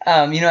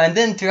 And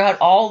then throughout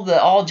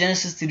all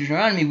Genesis to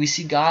Deuteronomy, we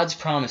see God's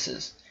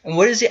promises. And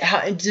what is it?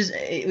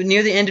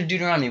 Near the end of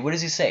Deuteronomy, what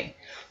does he say?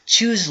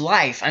 Choose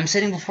life. I'm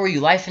setting before you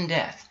life and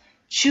death.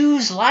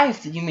 Choose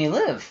life that you may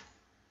live.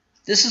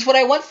 This is what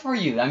I want for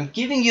you. I'm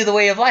giving you the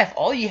way of life.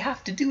 All you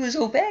have to do is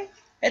obey.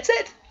 That's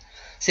it.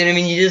 See what I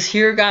mean? You just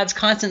hear God's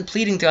constant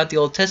pleading throughout the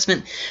Old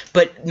Testament.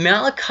 But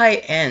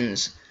Malachi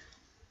ends.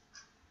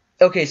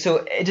 Okay,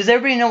 so does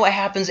everybody know what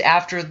happens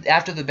after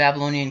the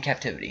Babylonian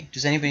captivity?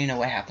 Does anybody know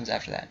what happens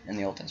after that in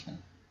the Old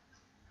Testament?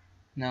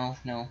 No?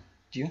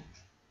 Do you?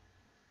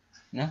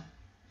 No?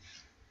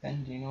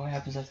 Ben, do you know what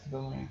happens after the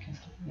Babylonian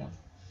captivity? No.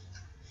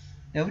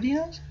 Nobody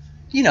knows?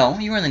 You know,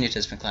 you were in the New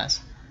Testament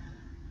class.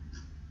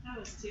 That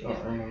was too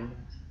Don't remember.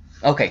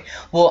 Okay,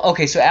 well,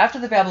 so after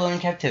the Babylonian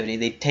captivity,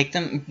 they take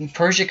them,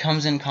 Persia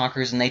comes and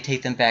conquers, and they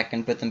take them back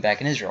and put them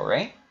back in Israel,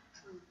 right?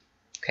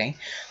 Okay,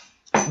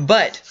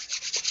 but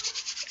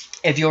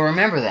if you'll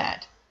remember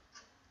that,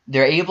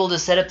 they're able to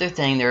set up their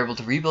thing, they're able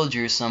to rebuild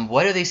Jerusalem.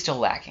 What are they still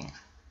lacking?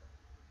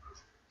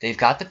 They've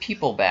got the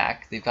people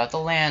back, they've got the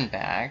land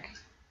back,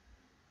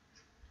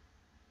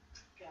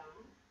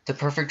 the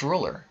perfect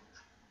ruler.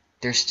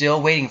 They're still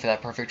waiting for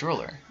that perfect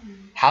ruler.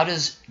 How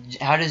does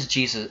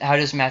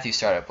Matthew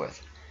start up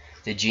with?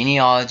 The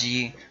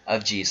genealogy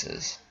of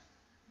Jesus.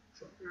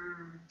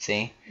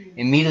 See?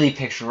 Immediately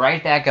picks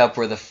right back up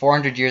where the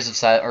 400 years of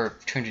silence, or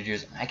 200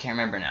 years, I can't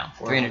remember now.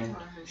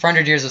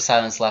 400 years of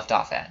silence left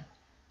off at.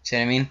 See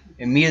what I mean?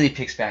 Immediately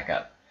picks back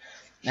up.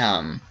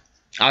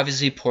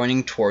 Obviously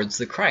pointing towards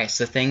the Christ,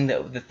 the thing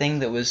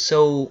that was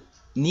so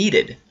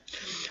needed.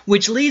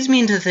 Which leads me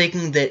into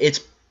thinking that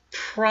it's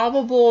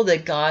probable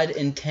that God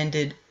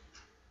intended,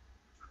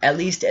 at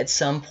least at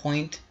some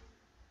point,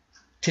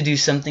 to do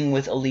something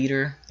with a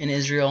leader in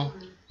Israel,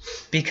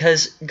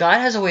 because God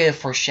has a way of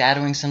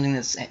foreshadowing something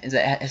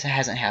that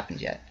hasn't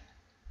happened yet.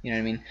 You know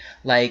what I mean?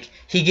 Like,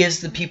 he gives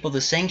the people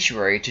the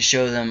sanctuary to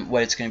show them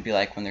what it's going to be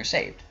like when they're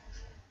saved.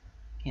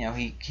 You know,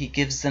 he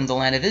gives them the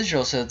land of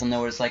Israel so that they'll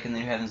know what it's like in the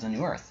new heavens and the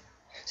new earth.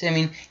 See, I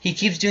mean, he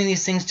keeps doing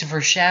these things to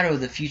foreshadow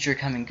the future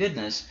coming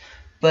goodness,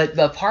 but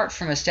apart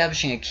from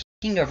establishing a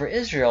king over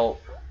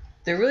Israel,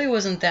 there really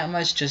wasn't that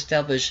much to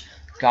establish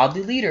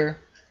godly leader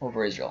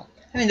over Israel.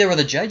 I mean, there were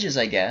the judges,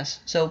 I guess,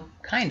 so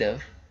kind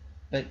of,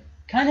 but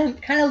kind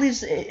of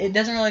leaves, it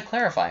doesn't really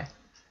clarify.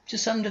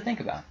 Just something to think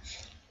about.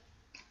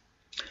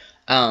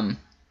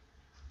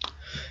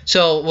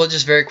 So we'll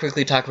just very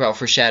quickly talk about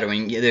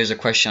foreshadowing. There's a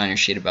question on your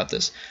sheet about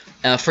this.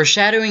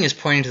 Foreshadowing is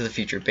pointing to the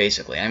future,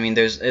 basically. I mean,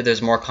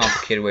 there's more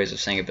complicated ways of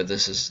saying it, but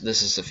this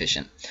is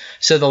sufficient.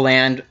 So the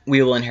land,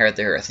 we will inherit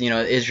the earth. You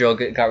know, Israel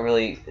got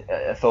really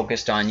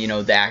focused on, you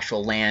know, the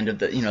actual land of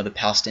the, you know, the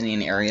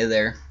Palestinian area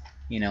there.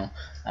 You know,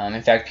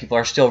 in fact, people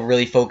are still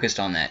really focused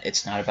on that.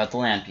 It's not about the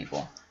land,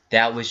 people.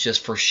 That was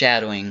just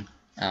foreshadowing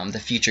the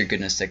future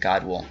goodness that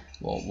God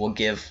will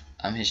give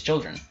his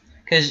children.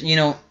 Because, you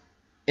know,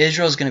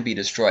 Israel's going to be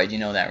destroyed. You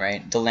know that,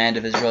 right? The land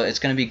of Israel, it's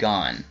going to be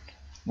gone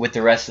with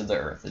the rest of the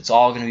earth. It's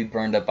all going to be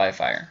burned up by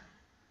fire.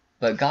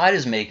 But God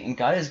is going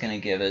to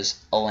give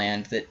us a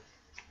land that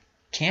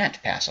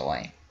can't pass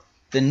away.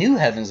 The new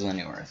heavens and the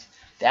new earth.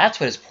 That's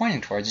what it's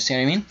pointing towards. You see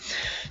what I mean?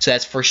 So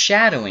that's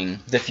foreshadowing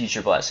the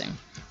future blessing.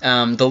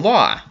 The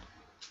law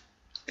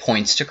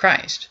points to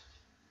Christ.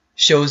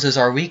 Shows us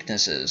our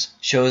weaknesses.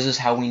 Shows us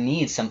how we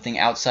need something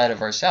outside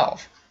of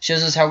ourselves.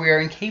 Shows us how we are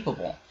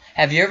incapable.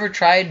 Have you ever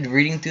tried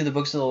reading through the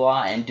books of the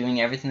law and doing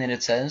everything that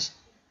it says?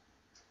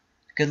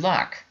 Good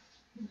luck.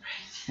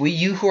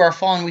 You who are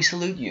fallen, we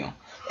salute you.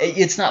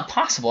 It's not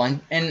possible.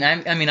 And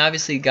I mean,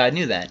 obviously, God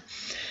knew that.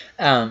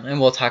 And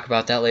we'll talk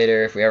about that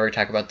later if we ever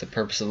talk about the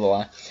purpose of the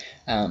law.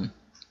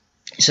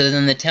 So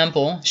then the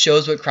temple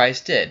shows what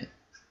Christ did.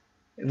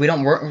 We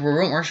don't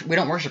worship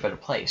at a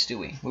place, do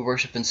we? We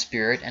worship in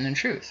spirit and in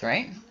truth,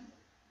 right?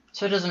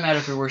 So it doesn't matter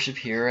if we worship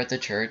here at the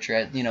church or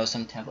at, you know,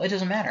 some temple. It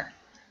doesn't matter.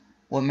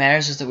 What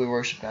matters is that we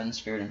worship God in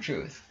spirit and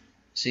truth.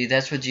 See,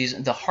 that's what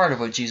the heart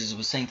of what Jesus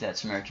was saying to that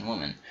Samaritan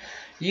woman.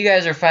 You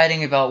guys are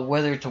fighting about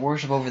whether to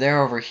worship over there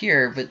or over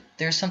here, but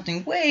there's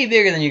something way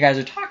bigger than you guys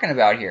are talking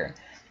about here.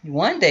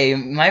 One day,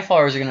 my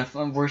followers are going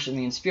to worship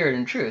me in spirit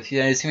and truth. You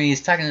know,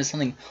 he's talking to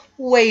something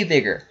way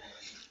bigger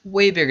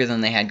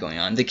than they had going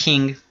on. The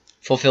King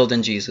fulfilled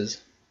in Jesus.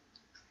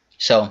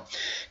 So,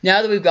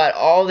 now that we've got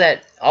all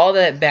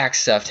that back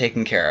stuff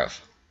taken care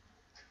of,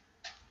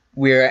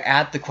 we're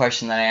at the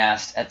question that I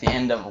asked at the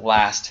end of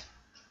last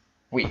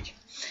week.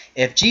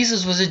 If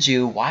Jesus was a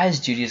Jew, why is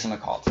Judaism a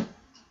cult?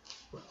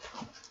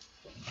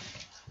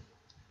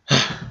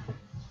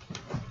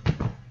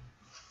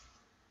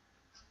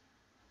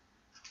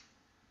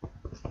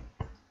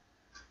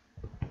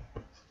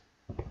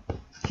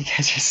 You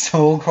guys are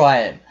so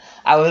quiet.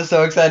 I was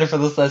so excited for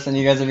this lesson.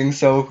 You guys are being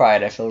so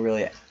quiet. I feel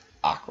really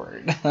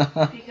awkward.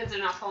 Because they're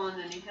not following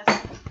the New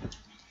Testament.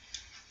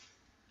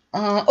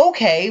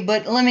 Okay,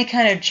 but let me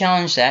kind of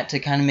challenge that to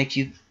kind of make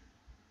you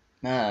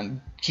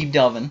keep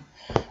delving.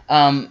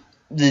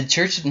 The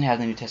church didn't have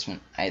the New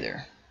Testament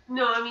either.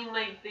 No, I mean,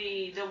 like,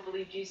 they don't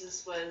believe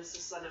Jesus was the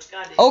Son of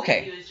God. They Okay.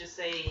 believe he was just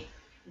a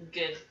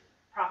good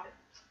prophet.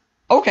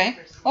 Okay.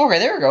 Okay,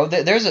 there we go.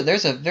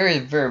 There's a very,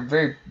 very,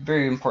 very,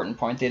 very important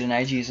point. They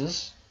deny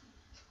Jesus.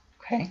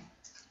 Okay.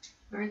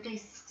 Aren't they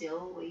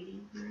still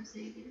waiting for a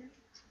savior?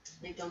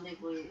 Like, don't they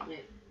believe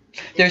that?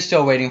 They're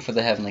still waiting for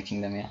the heavenly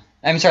kingdom, yeah.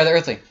 I'm sorry,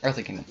 the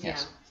earthly kingdom,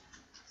 yes.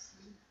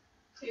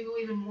 They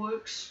believe in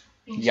works.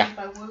 Being Yeah. saved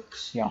by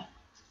works. Yeah.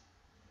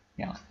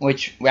 Yeah.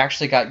 Which we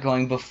actually got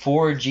going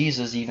before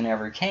Jesus even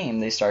ever came.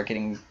 They start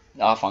getting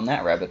off on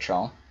that rabbit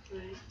trail.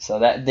 Right. So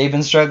that they've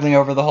been struggling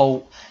over the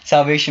whole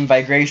salvation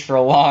by grace for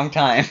a long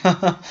time. So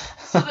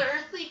the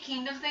earthly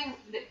kingdom thing,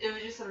 it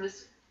was just a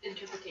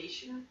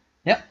misinterpretation?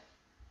 Yep.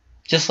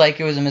 Just like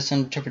it was a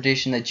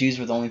misinterpretation that Jews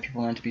were the only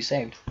people meant to be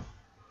saved.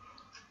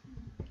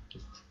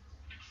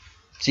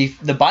 See,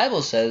 the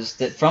Bible says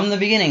that from the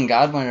beginning,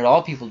 God wanted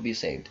all people to be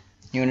saved.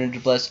 He wanted to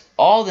bless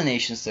all the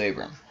nations through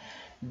Abram.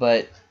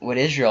 But what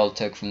Israel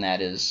took from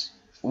that is,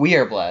 we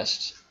are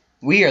blessed.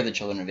 We are the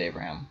children of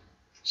Abraham.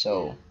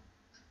 So,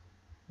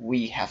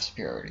 we have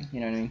superiority. You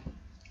know what I mean?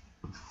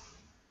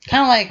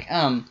 Kind of like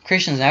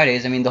Christians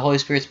nowadays. I mean, the Holy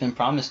Spirit's been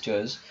promised to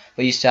us,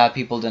 but you still have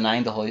people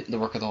denying the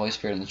work of the Holy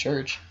Spirit in the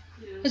church.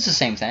 Yeah. It's the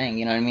same thing,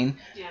 you know what I mean?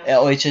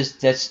 Yeah.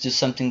 That's just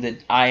something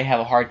that I have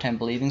a hard time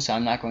believing, so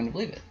I'm not going to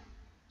believe it.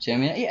 See what I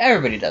mean? Yeah,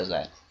 everybody does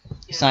that.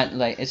 It's not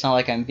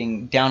like I'm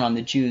being down on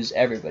the Jews.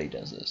 Everybody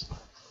does this.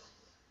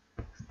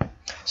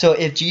 So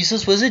if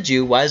Jesus was a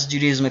Jew, why is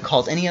Judaism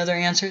called? Any other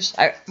answers?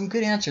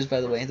 Good answers,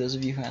 by the way, those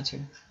of you who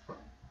answered.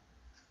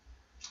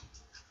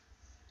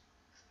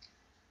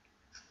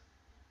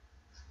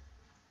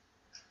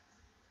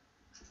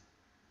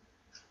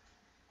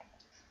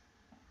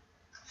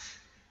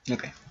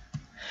 Okay.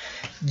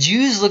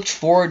 Jews looked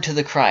forward to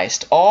the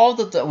Christ. All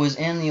that was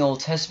in the Old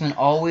Testament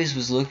always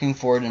was looking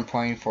forward and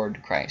pointing forward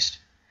to Christ.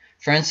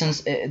 For instance,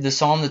 the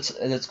psalm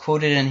that's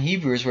quoted in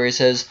Hebrews where he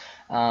says,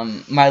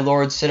 "My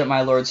Lord, sit at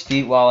my Lord's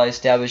feet while I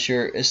establish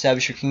your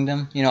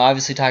kingdom." You know,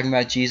 obviously talking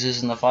about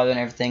Jesus and the Father and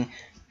everything.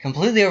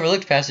 Completely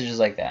overlooked passages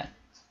like that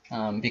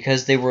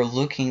because they were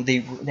looking. They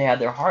had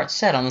their hearts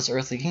set on this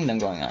earthly kingdom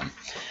going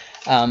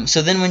on.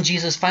 So then when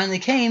Jesus finally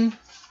came,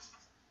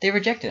 they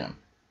rejected him.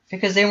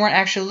 Because they weren't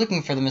actually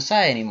looking for the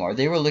Messiah anymore.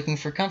 They were looking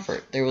for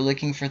comfort. They were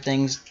looking for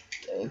things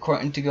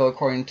to go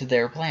according to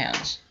their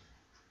plans.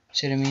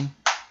 See what I mean?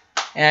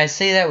 And I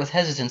say that with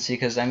hesitancy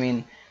because, I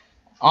mean,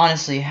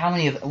 honestly, how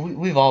many of...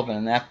 We've all been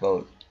in that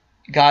boat.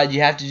 God,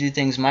 you have to do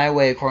things my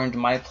way according to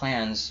my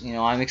plans. You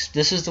know,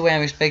 this is the way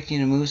I'm expecting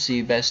you to move, so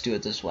you best do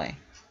it this way.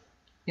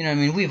 You know what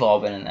I mean? We've all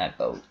been in that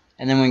boat.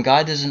 And then when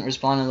God doesn't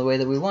respond in the way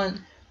that we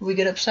want, we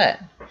get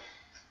upset.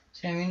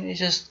 See what I mean? It's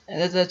just...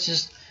 That's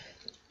just...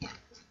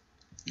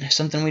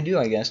 something we do,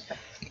 I guess.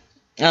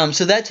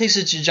 So that takes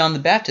us to John the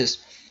Baptist.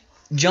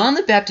 John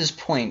the Baptist's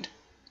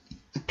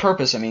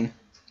purpose,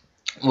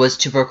 was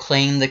to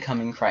proclaim the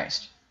coming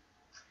Christ.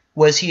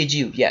 Was he a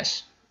Jew?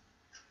 Yes.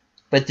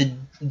 But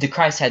the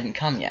Christ hadn't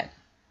come yet.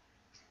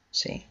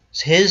 See?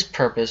 So his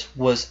purpose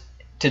was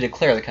to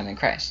declare the coming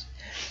Christ.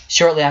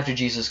 Shortly after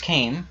Jesus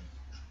came,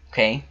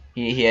 okay,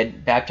 he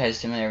had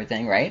baptized him and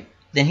everything, right?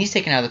 Then he's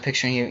taken out of the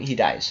picture and he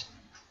dies.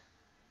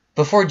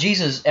 Before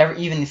Jesus ever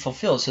even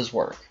fulfills his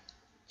work.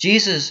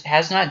 Jesus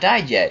has not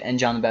died yet, and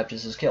John the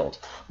Baptist is killed.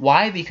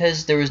 Why?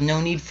 Because there was no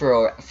need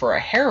for a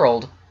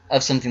herald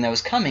of something that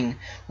was coming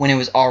when it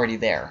was already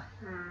there.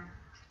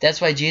 That's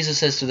why Jesus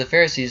says to the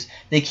Pharisees,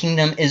 the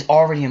kingdom is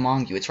already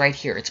among you. It's right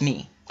here. It's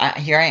me.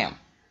 Here I am.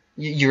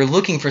 You're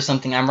looking for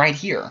something. I'm right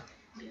here.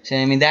 So,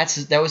 I mean,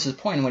 that was his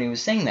point in what he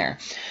was saying there.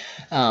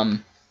 So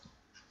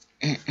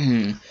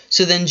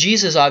then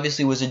Jesus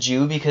obviously was a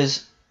Jew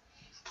because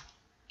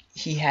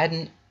he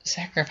hadn't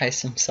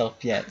sacrificed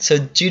himself yet. So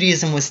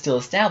Judaism was still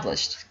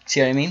established. See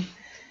what I mean?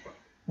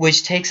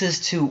 Which takes us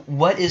to,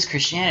 what is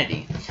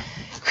Christianity?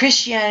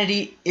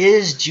 Christianity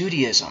is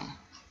Judaism.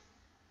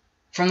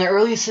 From the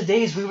earliest of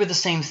days, we were the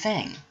same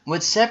thing.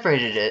 What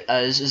separated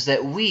us is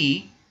that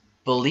we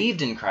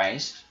believed in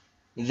Christ.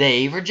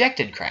 They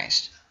rejected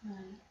Christ.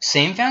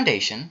 Same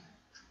foundation.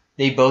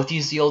 They both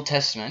used the Old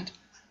Testament.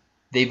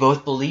 They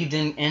both believed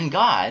in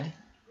God.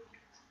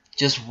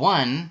 Just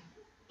one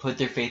put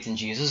their faith in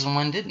Jesus and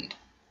one didn't.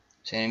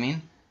 See what I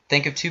mean?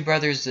 Think of two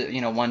brothers that,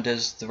 one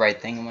does the right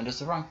thing and one does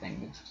the wrong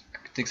thing. It's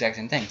the exact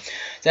same thing.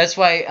 That's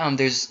why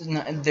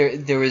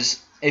there was,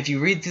 if you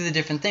read through the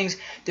different things,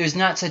 there's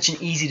not such an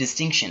easy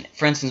distinction.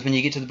 For instance, when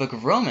you get to the book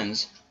of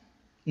Romans,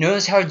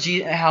 notice how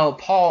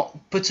Paul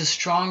puts a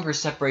stronger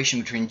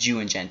separation between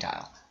Jew and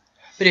Gentile.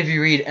 But if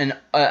you read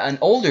an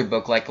older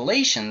book like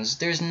Galatians,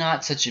 there's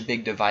not such a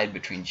big divide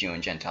between Jew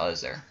and Gentile,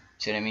 is there?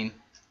 See what I mean?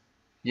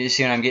 You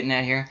see what I'm getting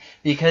at here?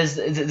 Because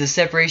the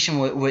separation,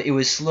 it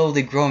was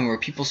slowly growing, where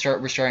people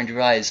were starting to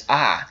realize,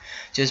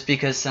 just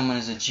because someone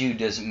is a Jew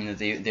doesn't mean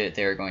that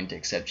they're going to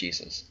accept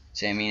Jesus.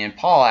 See what I mean? And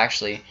Paul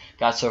actually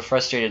got so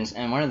frustrated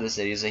in one of the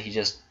cities that he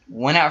just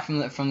went out from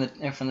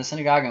the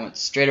synagogue and went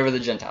straight over to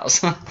the Gentiles.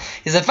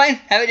 He said, "Fine,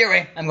 have it your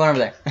way. I'm going over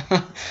there."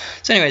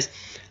 So, anyways,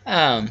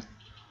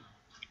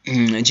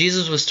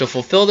 Jesus was to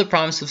fulfill the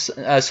promise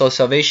of so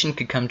salvation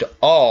could come to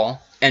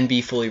all and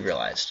be fully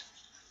realized.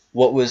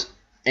 What was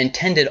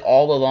intended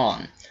all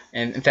along.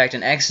 And in fact,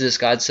 in Exodus,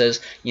 God says,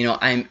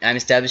 I'm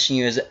establishing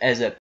you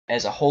as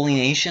a holy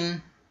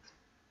nation.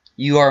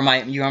 You are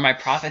my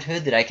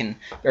prophethood that I can,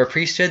 or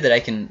priesthood that I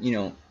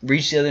can,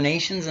 reach the other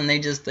nations, and they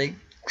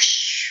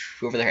whoosh,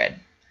 over their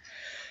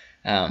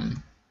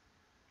head.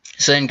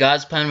 So then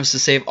God's plan was to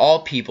save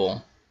all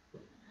people.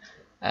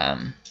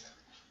 And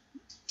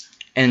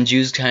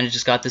Jews kind of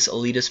just got this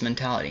elitist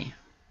mentality.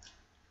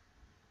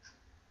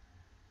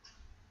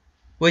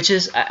 Which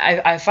is,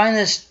 I find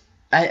this,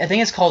 I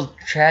think it's called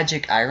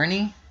tragic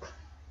irony,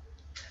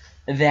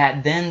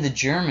 that then the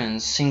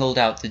Germans singled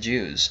out the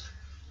Jews.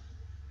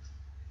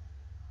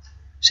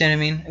 See what I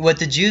mean? What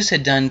the Jews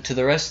had done to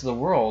the rest of the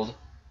world,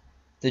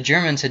 the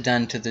Germans had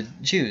done to the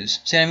Jews.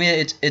 See what I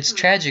mean? It's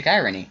tragic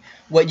irony.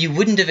 What you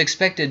wouldn't have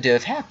expected to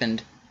have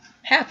happened,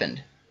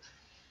 happened.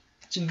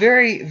 It's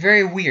very,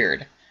 very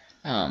weird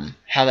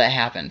how that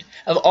happened.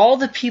 Of all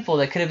the people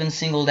that could have been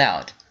singled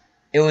out,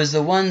 it was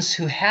the ones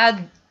who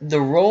had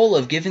the role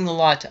of giving the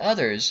law to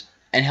others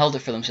and held it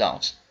for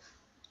themselves.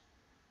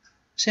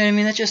 See what I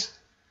mean? That's just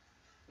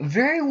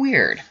very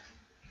weird.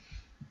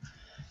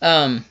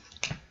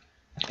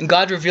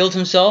 God revealed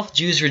himself.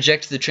 Jews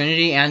reject the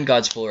Trinity and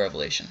God's full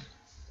revelation.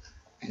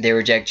 They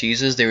reject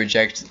Jesus. They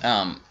reject,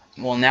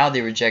 now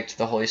they reject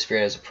the Holy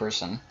Spirit as a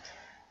person.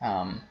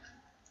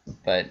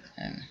 But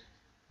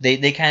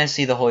they kind of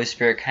see the Holy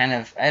Spirit kind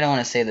of, I don't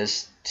want to say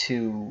this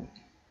too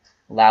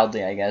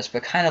loudly, I guess,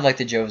 but kind of like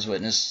the Jehovah's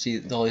Witness, see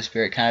the Holy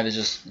Spirit kind of as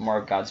just more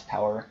of God's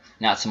power,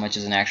 not so much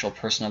as an actual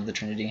person of the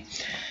Trinity.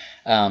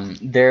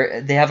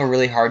 They have a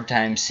really hard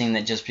time seeing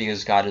that just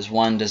because God is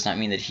one does not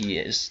mean that he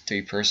is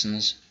three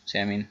persons. See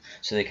what I mean?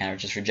 So they kind of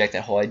just reject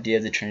that whole idea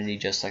of the Trinity,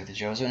 just like the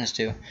Jehovah's Witness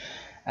do.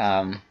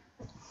 And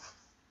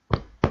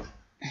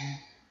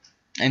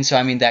so,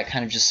 I mean, that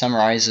kind of just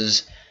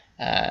summarizes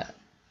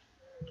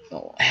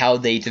how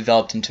they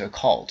developed into a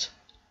cult.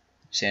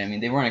 See what I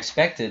mean? They weren't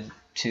expected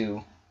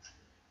to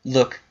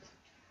look.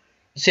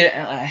 See,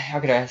 how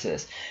could I answer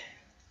this?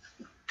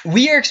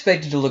 We are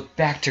expected to look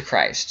back to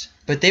Christ,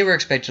 but they were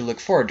expected to look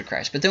forward to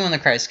Christ. But then when the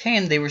Christ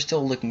came, they were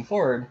still looking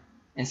forward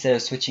instead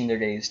of switching their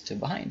gaze to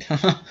behind.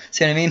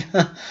 See what I mean?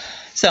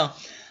 So,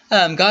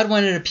 God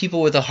wanted a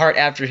people with a heart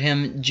after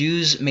him.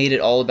 Jews made it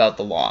all about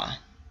the law,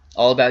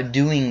 all about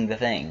doing the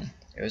thing.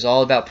 It was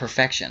all about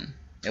perfection.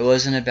 It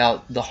wasn't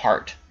about the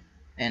heart.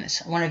 And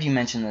one of you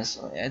mentioned this.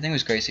 I think it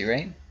was Gracie,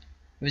 right?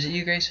 Was it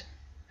you, Grace?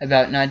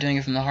 About not doing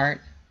it from the heart?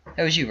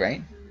 That was you,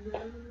 right?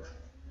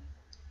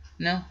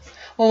 No?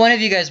 Well, one of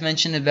you guys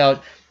mentioned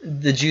about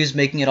the Jews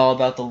making it all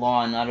about the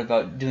law and not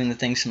about doing the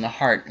things from the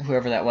heart,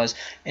 whoever that was.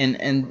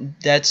 And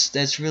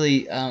that's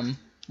really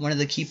one of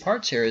the key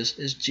parts here is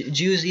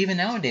Jews even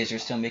nowadays are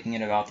still making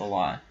it about the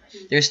law.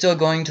 They're still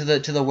going to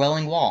the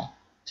Wailing Wall.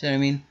 See what I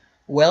mean?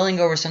 Wailing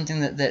over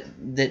something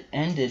that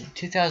ended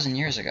 2,000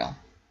 years ago.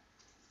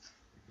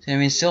 See what I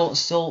mean?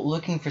 Still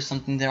looking for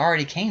something that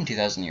already came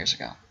 2,000 years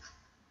ago.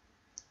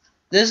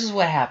 This is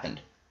what happened.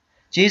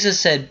 Jesus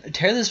said,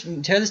 tear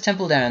this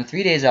temple down. In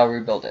 3 days I'll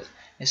rebuild it.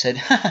 They said,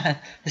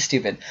 that's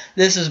stupid.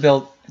 This was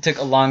built. It took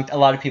a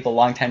lot of people a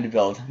long time to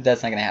build.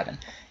 That's not going to happen.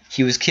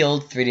 He was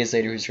killed. 3 days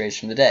later he was raised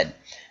from the dead.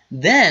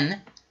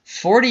 Then,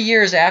 40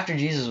 years after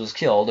Jesus was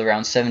killed,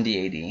 around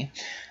 70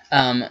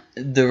 AD,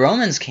 the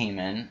Romans came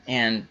in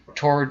and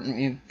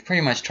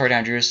pretty much tore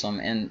down Jerusalem,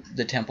 and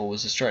the temple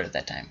was destroyed at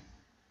that time.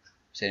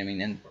 See what I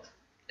mean? And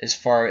as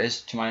far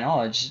as to my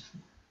knowledge,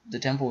 the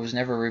temple was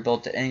never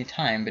rebuilt at any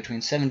time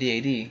between 70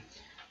 AD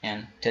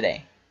and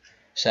today.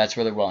 So that's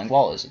where the Wailing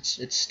Wall is.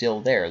 It's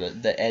still there,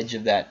 the edge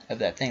of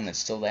that thing that's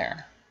still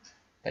there,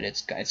 but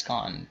it's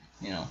gone,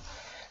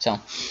 So,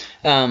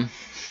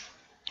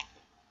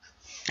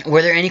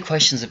 were there any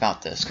questions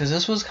about this? Because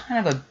this was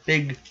kind of a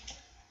big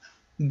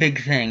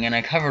thing, and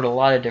I covered a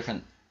lot of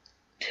different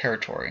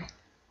territory.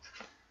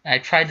 I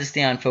tried to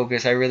stay on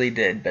focus, I really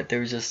did, but there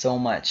was just so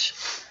much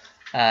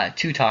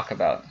to talk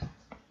about.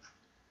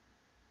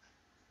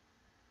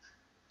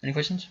 Any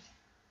questions?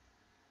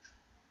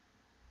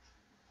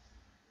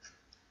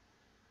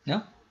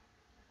 No?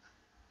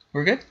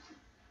 We're good?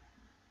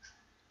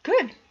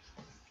 Good.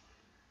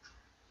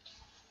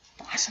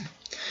 Awesome.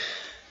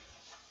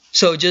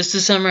 So just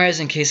to summarize,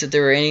 in case that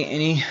there were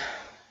any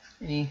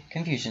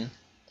confusion,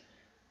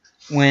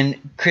 when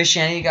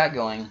Christianity got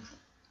going,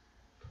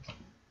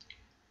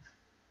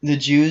 the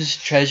Jews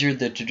treasured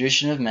the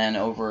tradition of men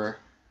over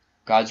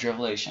God's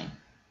revelation,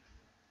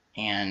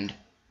 and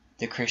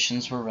the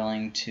Christians were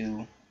willing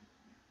to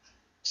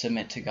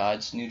submit to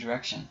God's new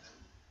direction.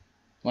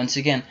 Once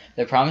again,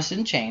 the promise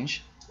didn't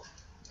change.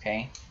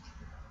 Okay,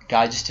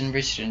 God just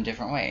enriched it in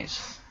different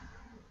ways.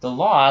 The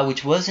law,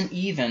 which wasn't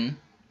even,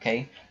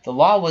 okay, the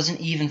law wasn't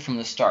even from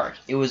the start.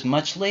 It was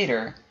much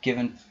later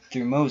given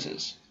through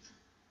Moses,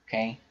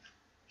 okay?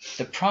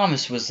 The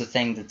promise was the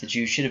thing that the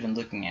Jews should have been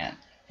looking at,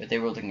 but they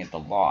were looking at the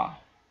law.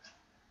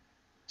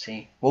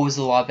 See, what was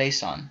the law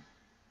based on?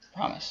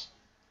 Promise.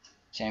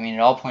 See, I mean, it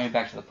all pointed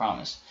back to the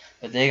promise.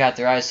 But they got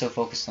their eyes so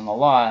focused on the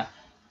law,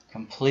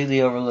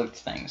 completely overlooked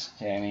things.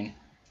 See, I mean,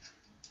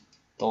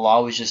 the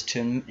law was just to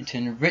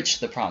enrich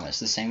the promise,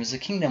 the same as the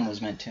kingdom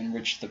was meant to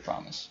enrich the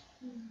promise.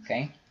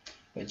 Okay?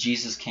 But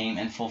Jesus came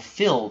and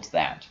fulfilled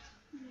that.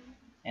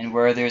 And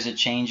where there's a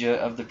change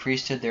of the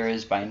priesthood, there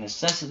is by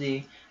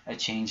necessity a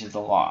change of the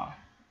law.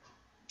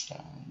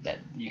 That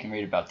you can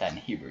read about that in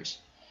Hebrews.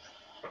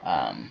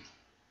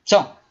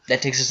 So,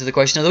 that takes us to the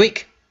question of the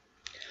week.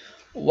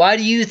 Why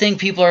do you think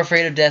people are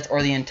afraid of death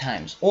or the end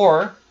times?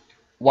 Or,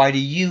 why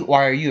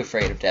are you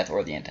afraid of death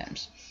or the end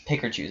times?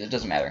 Pick or choose, it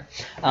doesn't matter.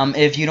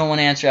 If you don't want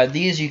to answer out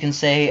these, you can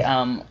say,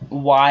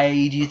 why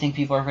do you think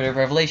people are afraid of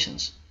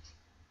Revelations?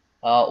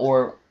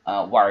 Or,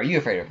 why are you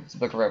afraid of the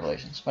book of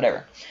Revelations?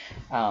 Whatever.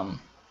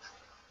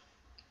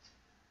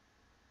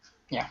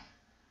 Yeah.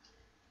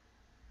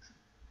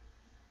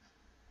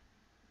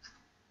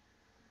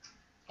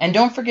 And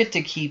don't forget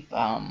to keep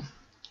Diana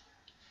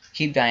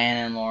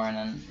and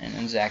Lauren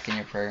and Zach in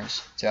your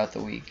prayers throughout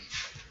the week.